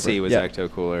 Or I whatever? see. It was yeah. Ecto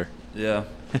Cooler. Yeah.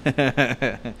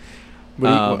 What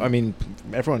do you- I mean,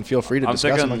 everyone, feel free to I'm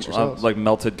discuss thinking amongst yourselves. like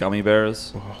melted gummy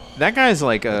bears. That guy's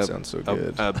like That sounds so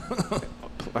good.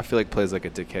 I feel like plays like a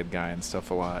dickhead guy and stuff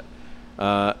a lot.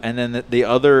 And then the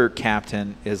other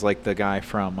captain is like the guy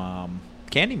from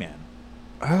Candyman.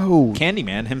 Oh,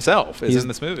 Candyman himself is He's in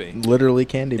this movie. literally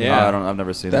Candyman. Yeah. I've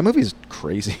never seen That it. movie's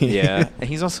crazy. Yeah, and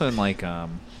he's also in like I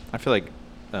feel like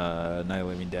Night of the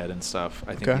Living Dead and stuff.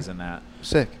 I think Okay. he's in that.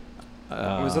 Sick.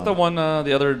 Was that the one?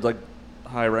 The other like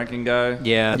high-ranking guy?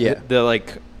 Yeah, Yeah. The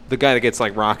like the guy that gets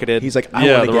like rocketed. He's like, I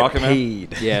Yeah, want the to get Rocket Man.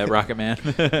 paid. yeah, Rocket Man.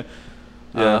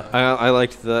 Yeah. I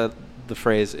liked the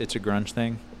phrase "it's a grunge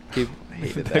thing." Keep,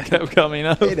 Hated that that. kept coming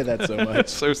up. Hated that so much.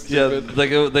 so Yeah, stupid.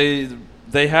 like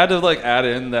they had to like add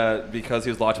in that because he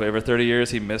was locked away for 30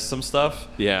 years, he missed some stuff.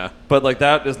 Yeah. But like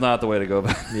that is not the way to go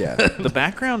about it. Yeah. The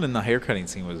background in the haircutting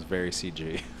scene was very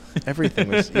CG. Everything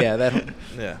was. Yeah,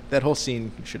 that whole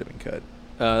scene should have been cut.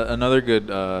 Another good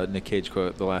Nick Cage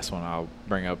quote, the last one I'll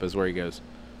bring up, is where he goes,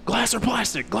 "Glass or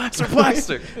plastic? Glass or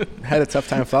plastic?" Had a tough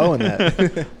time following that.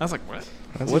 I was like, what?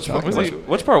 That's Which, what I'm which, talking about.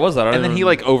 which part was that? I don't And then he even-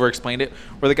 like over-explained it,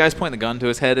 where the guy's pointing the gun to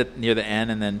his head near the end,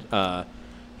 and then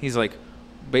he's like,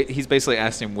 he's basically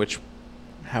asking him which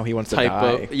How he wants to type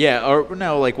die. of or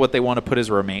no, like what they want to put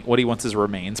what he wants his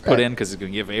remains put Right. in, because he's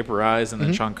gonna get vaporized, and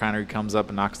then Mhm. Sean Connery comes up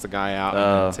and knocks the guy out and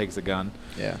then takes the gun.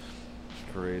 Yeah.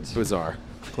 Great. Bizarre.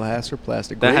 Glass or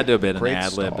plastic. That had to have been an great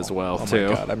ad lib stall. as well, oh too.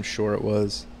 my god, I'm sure it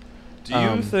was. Do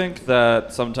you think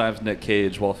that sometimes Nick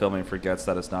Cage, while filming, forgets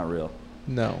that it's not real?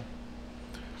 No.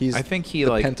 He's I think he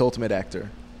the like pentultimate actor.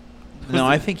 no,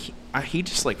 I think he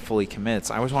just like fully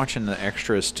commits. I was watching the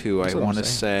extras too. That's I what I'm want to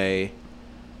say,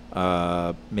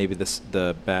 maybe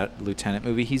the Bat Lieutenant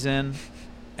movie he's in,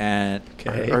 and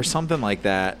Okay. or something like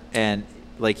that. And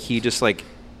like he just like,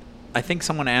 I think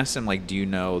someone asked him like, "Do you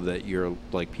know that you're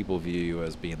like people view you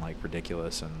as being like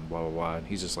ridiculous and blah blah blah?" And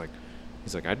he's like,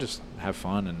 I just have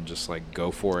fun and just like go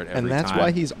for it every time. And that's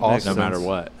why he's no awesome. matter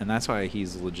what. And that's why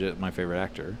he's legit my favorite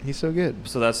actor. He's so good.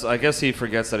 So that's I guess he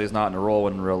forgets that he's not in a role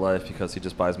in real life because he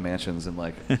just buys mansions and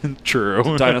like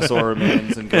True. dinosaur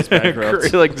remains and goes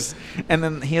bankrupt. Like, and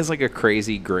then he has like a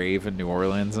crazy grave in New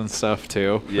Orleans and stuff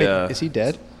too. Yeah. Wait, is he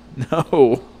dead?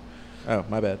 No. Oh,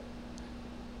 my bad.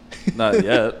 Not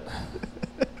yet.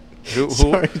 Who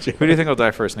Sorry, do you think will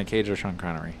die first, Nick Cage or Sean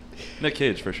Connery? Nick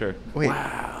Cage for sure. Wait.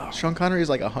 Wow. Sean Connery is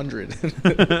like 100.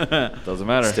 Doesn't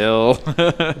matter. Still.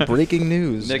 Breaking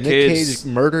news. Nick Nick Cage- Cage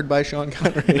murdered by Sean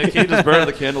Connery. Nick Cage is burning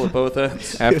the candle at both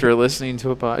ends. After listening to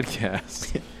a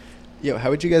podcast. Yo, how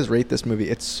would you guys rate this movie?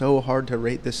 It's so hard to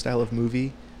rate this style of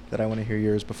movie that I want to hear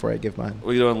yours before I give mine.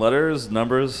 What are you doing? Letters,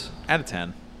 numbers? Out of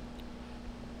 10.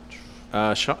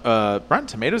 Rotten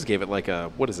Tomatoes gave it like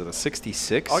a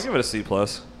 66? I'll give it a C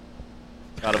plus.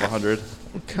 Out of 100.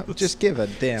 Just give a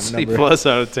damn C number. plus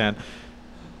out of 10.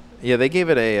 Yeah, they gave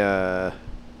it a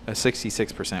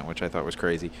 66%, which I thought was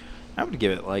crazy. I would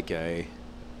give it like a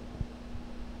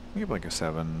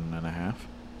 7.5.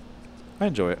 I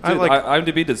enjoy it. Dude,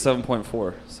 IMDb did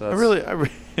 7.4. So I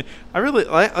that's,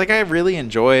 I really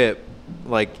enjoy it.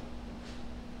 Like,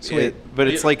 So wait, but are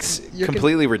it's you- like you're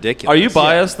completely ridiculous. Are you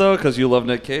biased though because you love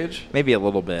Nick Cage? Maybe a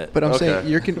little bit. But I'm Okay. saying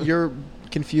you're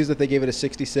confused that they gave it a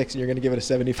 66 and you're going to give it a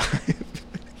 75.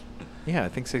 Yeah, I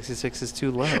think 66 is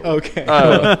too low. Okay.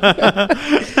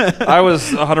 I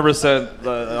was 100%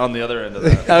 on the other end of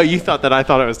that. Oh, you thought that I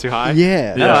thought it was too high?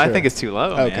 Yeah. No, Yeah, I sure. think it's too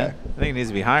low, Okay. man. I think it needs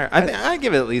to be higher. I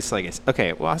give it at least like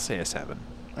okay, well, I'll say a 7.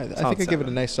 I think Solid I give it a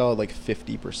 7. nice solid like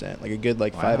 50%, like a good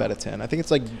like 5 Wow. out of 10. I think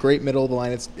it's like great middle of the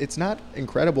line. It's not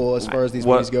incredible as far as these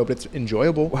What- movies go, but it's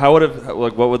enjoyable. How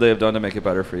what would they have done to make it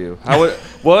better for you?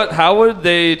 How would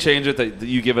they change it that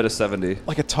you give it a 70?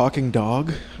 Like a talking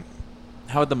dog.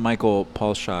 How would the Michael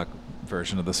Polshock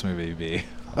version of this movie be?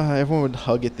 Everyone would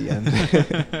hug at the end.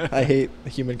 I hate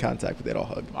human contact, but they'd all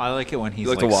hug. I like it when he's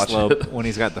like to watch slow, it. when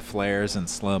he's got the flares and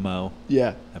slow mo.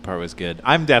 Yeah. That part was good.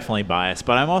 I'm definitely biased,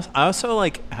 but I also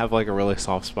like have like a really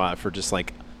soft spot for just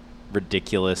like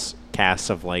ridiculous casts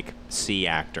of like C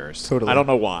actors. Totally. I don't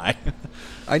know why.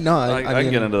 I know. I I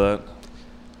can get mean, into that.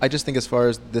 I just think as far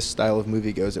as this style of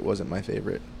movie goes, it wasn't my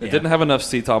favorite. It Yeah. didn't have enough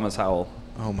C. Thomas Howell.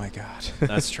 Oh my god.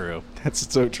 That's true.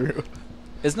 That's so true.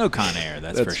 There's no Con Air,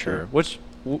 that's for That's sure.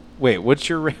 true. Wait, what's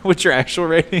your actual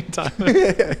rating, Tyler?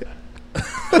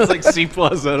 It's like C+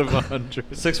 out of 100.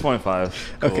 6.5.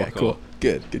 Okay, Cool. cool.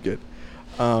 Good.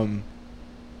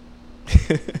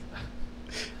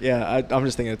 Yeah, I'm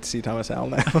just thinking of C. Thomas Howell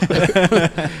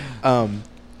now.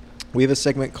 We have a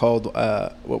segment called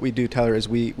what we do, Tyler, is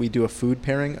we do a food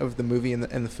pairing of the movie and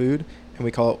the food, and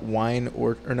we call it wine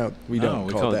or no, we don't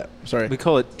we call it that. Sorry, We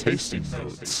call it tasting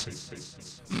notes.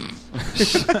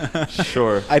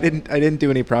 Sure. I didn't do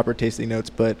any proper tasting notes,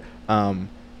 but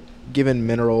given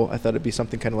mineral, I thought it'd be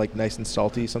something kind of like nice and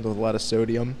salty, something with a lot of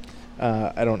sodium.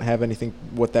 I don't have anything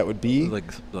what that would be.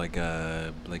 like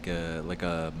a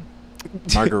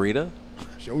margarita.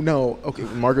 Oh, no, okay,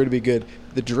 margarita would be good.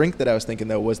 The drink that I was thinking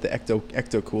though was the ecto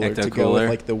cooler to go Ecto-Cooler. with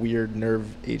like the weird nerve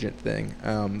agent thing.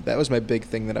 That was my big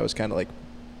thing that I was kind of like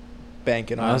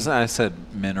banking on. I said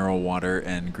mineral water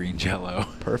and green Jello.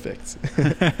 Perfect.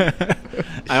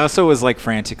 I also was like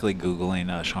frantically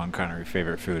Googling Sean Connery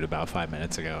favorite food about 5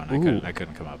 minutes ago, and Ooh. I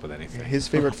couldn't come up with anything. His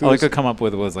favorite food All I is- could come up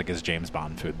with was like his James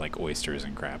Bond food, like oysters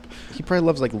and crap. He probably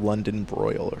loves like London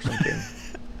broil or something.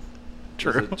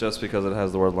 Is it just because it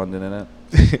has the word London in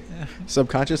it?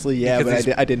 Subconsciously, yeah, Because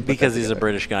but I didn't. Put because that he's a together.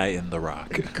 British guy in The Rock.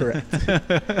 Correct.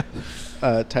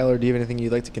 Tyler, do you have anything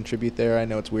you'd like to contribute there? I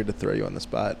know it's weird to throw you on the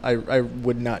spot. I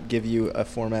would not give you a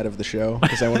format of the show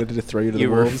because I wanted to throw you to the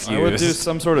You wolves. refuse. I would do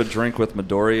some sort of drink with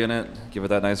Midori in it. Give it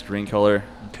that nice green color.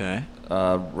 Okay.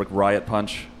 Like Riot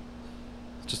Punch.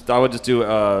 I would just do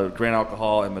grain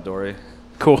alcohol and Midori.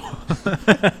 Cool.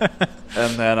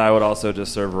 And then I would also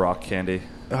just serve rock candy.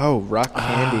 Oh, rock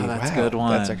candy. that's a Wow, good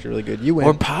one. That's actually really good. You win.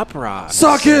 Or Pop Rock.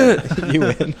 Suck it! You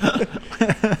win.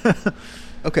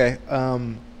 Okay.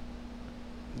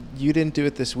 You didn't do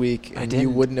it this week, I and you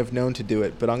didn't. wouldn't have known to do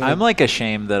it. But I'm gonna. I'm like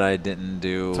ashamed that I didn't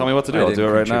do. Tell me what to do. I I'll do didn't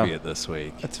it right now. contribute this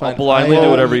week. That's fine. I'll blindly do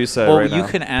whatever you say well, right you now.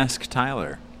 can ask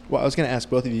Tyler. Well, I was going to ask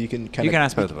both of you. You can kind of. You can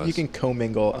ask both of us. You can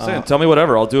commingle. I'm saying, tell me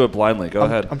whatever. I'll do it blindly. Go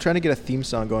ahead. I'm trying to get a theme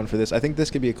song going for this. I think this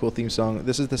could be a cool theme song.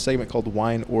 This is the segment called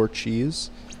Wine or Cheese.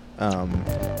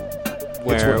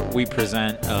 Where we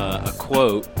present a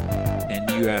quote, and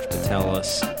you have to tell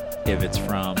us if it's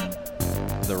from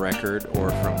the record or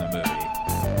from the movie.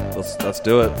 Let's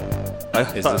do it.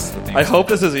 Is this the theme I song? hope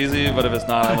this is easy, but if it's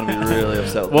not, I'm gonna be really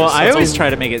upset. Well, I So- always try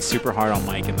to make it super hard on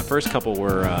Mike, and the first couple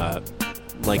were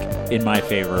like in my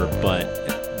favor,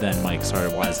 but then Mike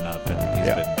started wising up, and he's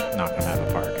been knocking them out of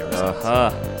the park ever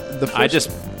since. The first, I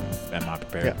just am not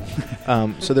prepared.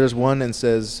 Yeah. So there's one and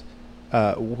says,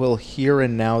 "Will here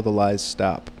and now the lies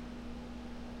stop?"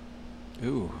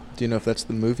 Ooh, Do you know if that's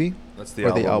the movie? That's the or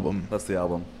album. the album? That's the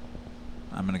album.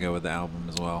 I'm gonna go with the album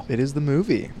as well. It is the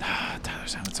movie. Tyler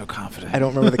sounded so confident. I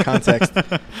don't remember the context.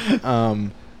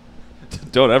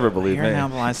 Don't ever believe Here me. now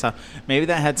the lies stop. Maybe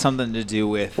that had something to do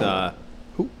with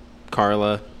Who?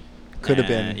 Carla. Could have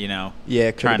and, been. You know, Yeah,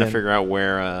 it could trying have to been. figure out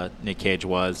where Nick Cage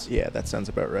was. Yeah, that sounds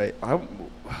about right.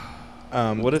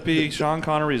 Would it be Sean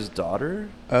Connery's daughter?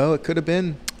 Oh, it could have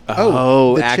been.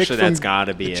 Oh, the chick actually, from- that's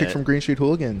gotta be the chick it. from Green Street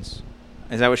Hooligans.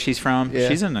 Is that what she's from? Yeah.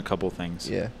 She's in a couple things.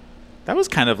 Yeah. That was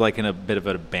kind of like in a bit of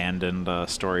an abandoned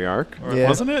story arc, Yeah.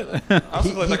 wasn't it? I also He-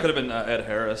 feel like he- that could have been Ed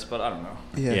Harris, but I don't know.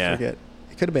 Yeah, Yeah. I forget.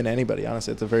 It could have been anybody,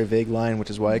 honestly. It's a very vague line, which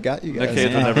is why I got you guys. Nick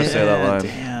Cage would never say that line.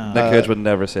 Damn. Nick Cage would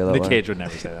never say that Nick line. Cage would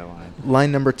never say that line.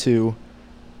 Line number 2.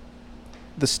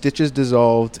 The stitches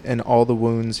dissolved and all the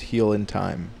wounds heal in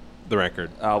time. The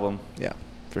record. Album. Yeah,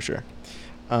 for sure.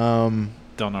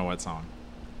 Don't know what song.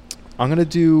 I'm going to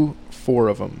do 4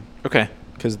 of them Okay.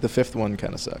 because the 5th one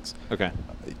kind of sucks. Okay.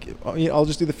 I'll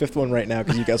just do the 5th one right now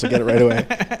because you guys will get it right away.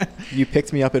 You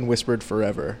picked me up and whispered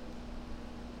forever.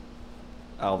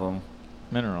 Album.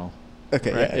 Mineral.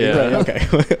 Okay, Right? yeah. Yeah. Right, okay.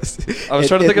 I was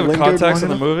trying to think of lingered context in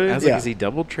long the enough? movie. I was Yeah. like, is he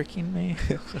double tricking me?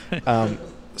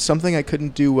 Something I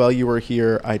couldn't do while you were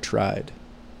here, I tried.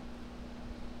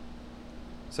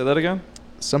 Say that again.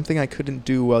 Something I couldn't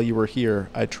do while you were here,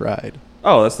 I tried.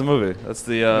 Oh, that's the movie. That's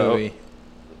the Movie.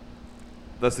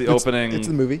 That's the It's- opening. It's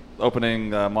the movie.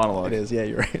 Opening monologue. It is. Yeah,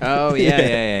 you're right. Oh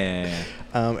yeah.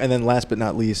 And then last but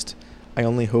not least, I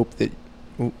only hope that.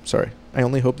 I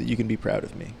only hope that you can be proud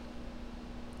of me.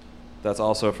 That's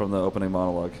also from the opening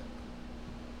monologue.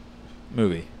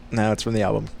 Movie. No, it's from the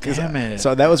album. 'Cause Damn it.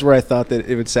 So that was where I thought that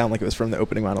it would sound like it was from the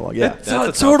opening monologue. Yeah. It, That's a it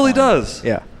tough totally one. does.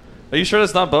 Yeah. Are you sure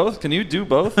it's not both? Can you do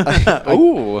both?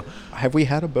 Ooh. Have we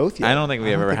had a both yet? I don't think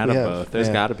we've ever had we them have. both. There's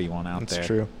Yeah. got to be one out That's there.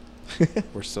 true.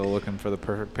 We're still looking for the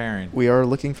perfect pairing. We are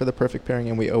looking for the perfect pairing,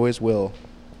 and we always will.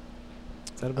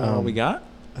 Is that about all we got?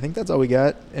 I think that's all we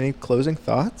got. Any closing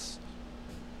thoughts?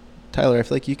 Tyler, I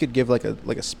feel like you could give like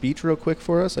a speech real quick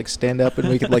for us, like stand up and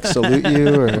we could like salute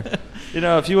you, or You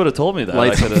know, if you would have told me that,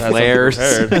 Lights I could and have had flares.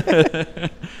 something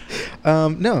prepared.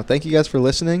 no. Thank you guys for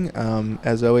listening.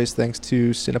 As always, thanks to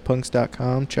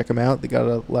cinepunks.com. Check them out. They got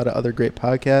a lot of other great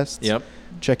podcasts. Yep.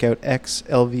 Check out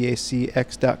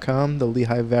xlvacx.com, the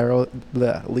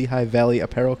Lehigh Valley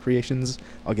Apparel Creations.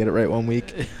 I'll get it right one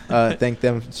week. Thank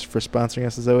them for sponsoring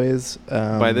us as always.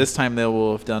 By this time, they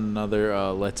will have done another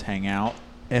Let's Hang Out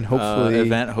and hopefully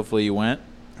event. Hopefully you went.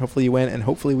 Hopefully you went, and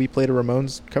hopefully we played a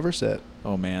Ramones cover set.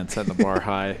 Oh, man, setting the bar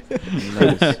high.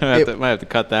 Nice. Might have to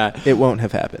cut that. It won't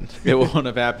have happened. It won't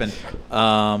have happened.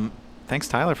 Thanks,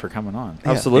 Tyler, for coming on.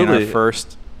 Yeah. Absolutely. Being our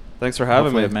first Thanks for having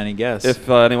hopefully me. of many guests. If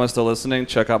anyone's still listening,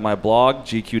 check out my blog,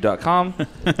 gq.com,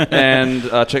 and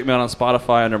check me out on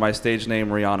Spotify under my stage name,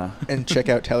 Rihanna. And check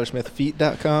out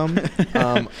TylerSmithFeet.com.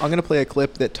 I'm going to play a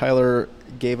clip that Tyler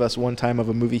gave us one time of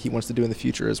a movie he wants to do in the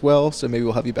future as well, so maybe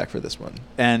we'll have you back for this one.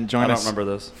 And I join don't us remember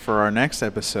this. for our next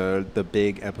episode, the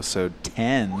big episode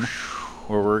 10,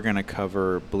 where we're going to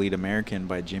cover Bleed American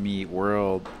by Jimmy Eat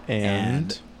World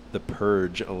And The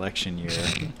Purge election year.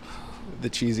 The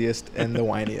cheesiest and the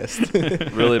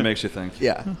whiniest. Really makes you think.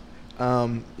 Yeah.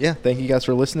 Yeah, thank you guys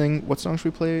for listening. What song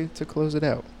should we play to close it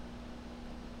out?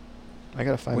 I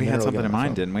got to find We had Mineral something again in on my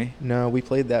mind, phone. didn't we? No, we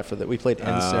played that for the. We played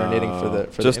End Serenading for the.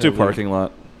 For Just the do interlude. Parking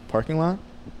Lot. Parking Lot?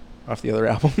 Off the other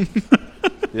album?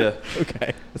 Yeah.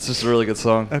 Okay. It's just a really good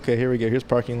song. Okay, here we go. Here's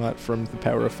Parking Lot from The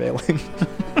Power of Failing.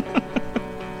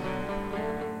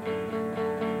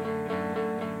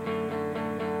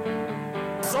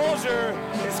 Soldier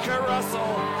is Kurt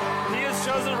Russell. He is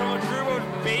chosen from a group of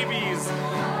babies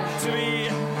to be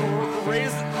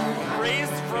raised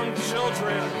from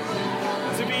children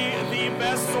to be the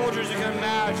best soldiers you can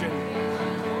imagine.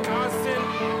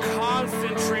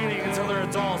 Constant training until they're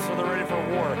adults, so they're ready for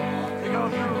war. They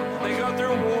go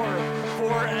through war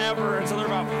forever until they're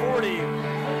about 40.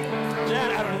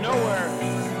 Then out of nowhere,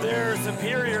 their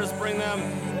superiors bring them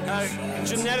a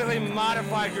genetically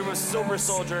modified group of super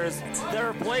soldiers that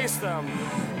replace them.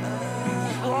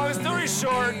 Long story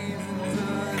short,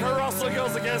 Kurt Russell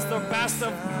goes against the best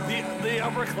of the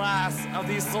upper class of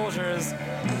these soldiers.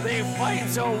 They fight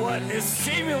until what is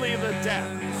seemingly the death.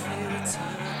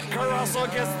 Kurt Russell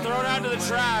gets thrown out into the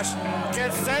trash,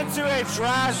 gets sent to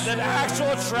an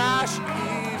actual trash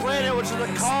planet, which is a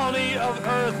colony of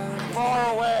Earth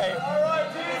far away.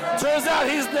 Turns out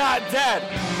he's not dead,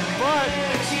 but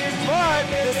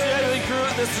this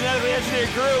genetically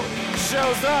engineered group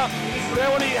shows up.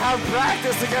 Then when he have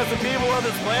practice against the people of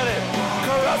this planet,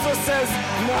 Kurt Russell says,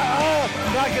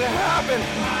 not gonna happen.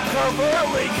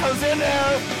 Covertly comes in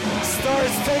there,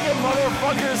 starts taking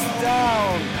motherfuckers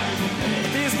down.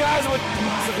 These guys with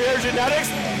superior genetics,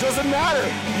 doesn't matter.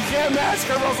 You can't match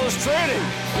Kurt Russell's training.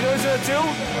 You know what he's gonna do?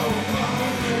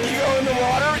 You go in the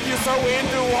water, you start wading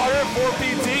through water 4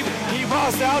 feet deep, he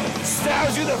pops out,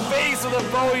 stabs you in the face with a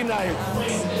Bowie knife.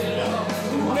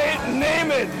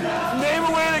 Name it. Name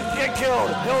a way to get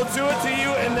killed. He'll do it to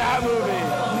you in that movie.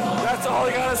 That's all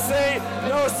I gotta say.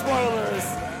 No spoilers.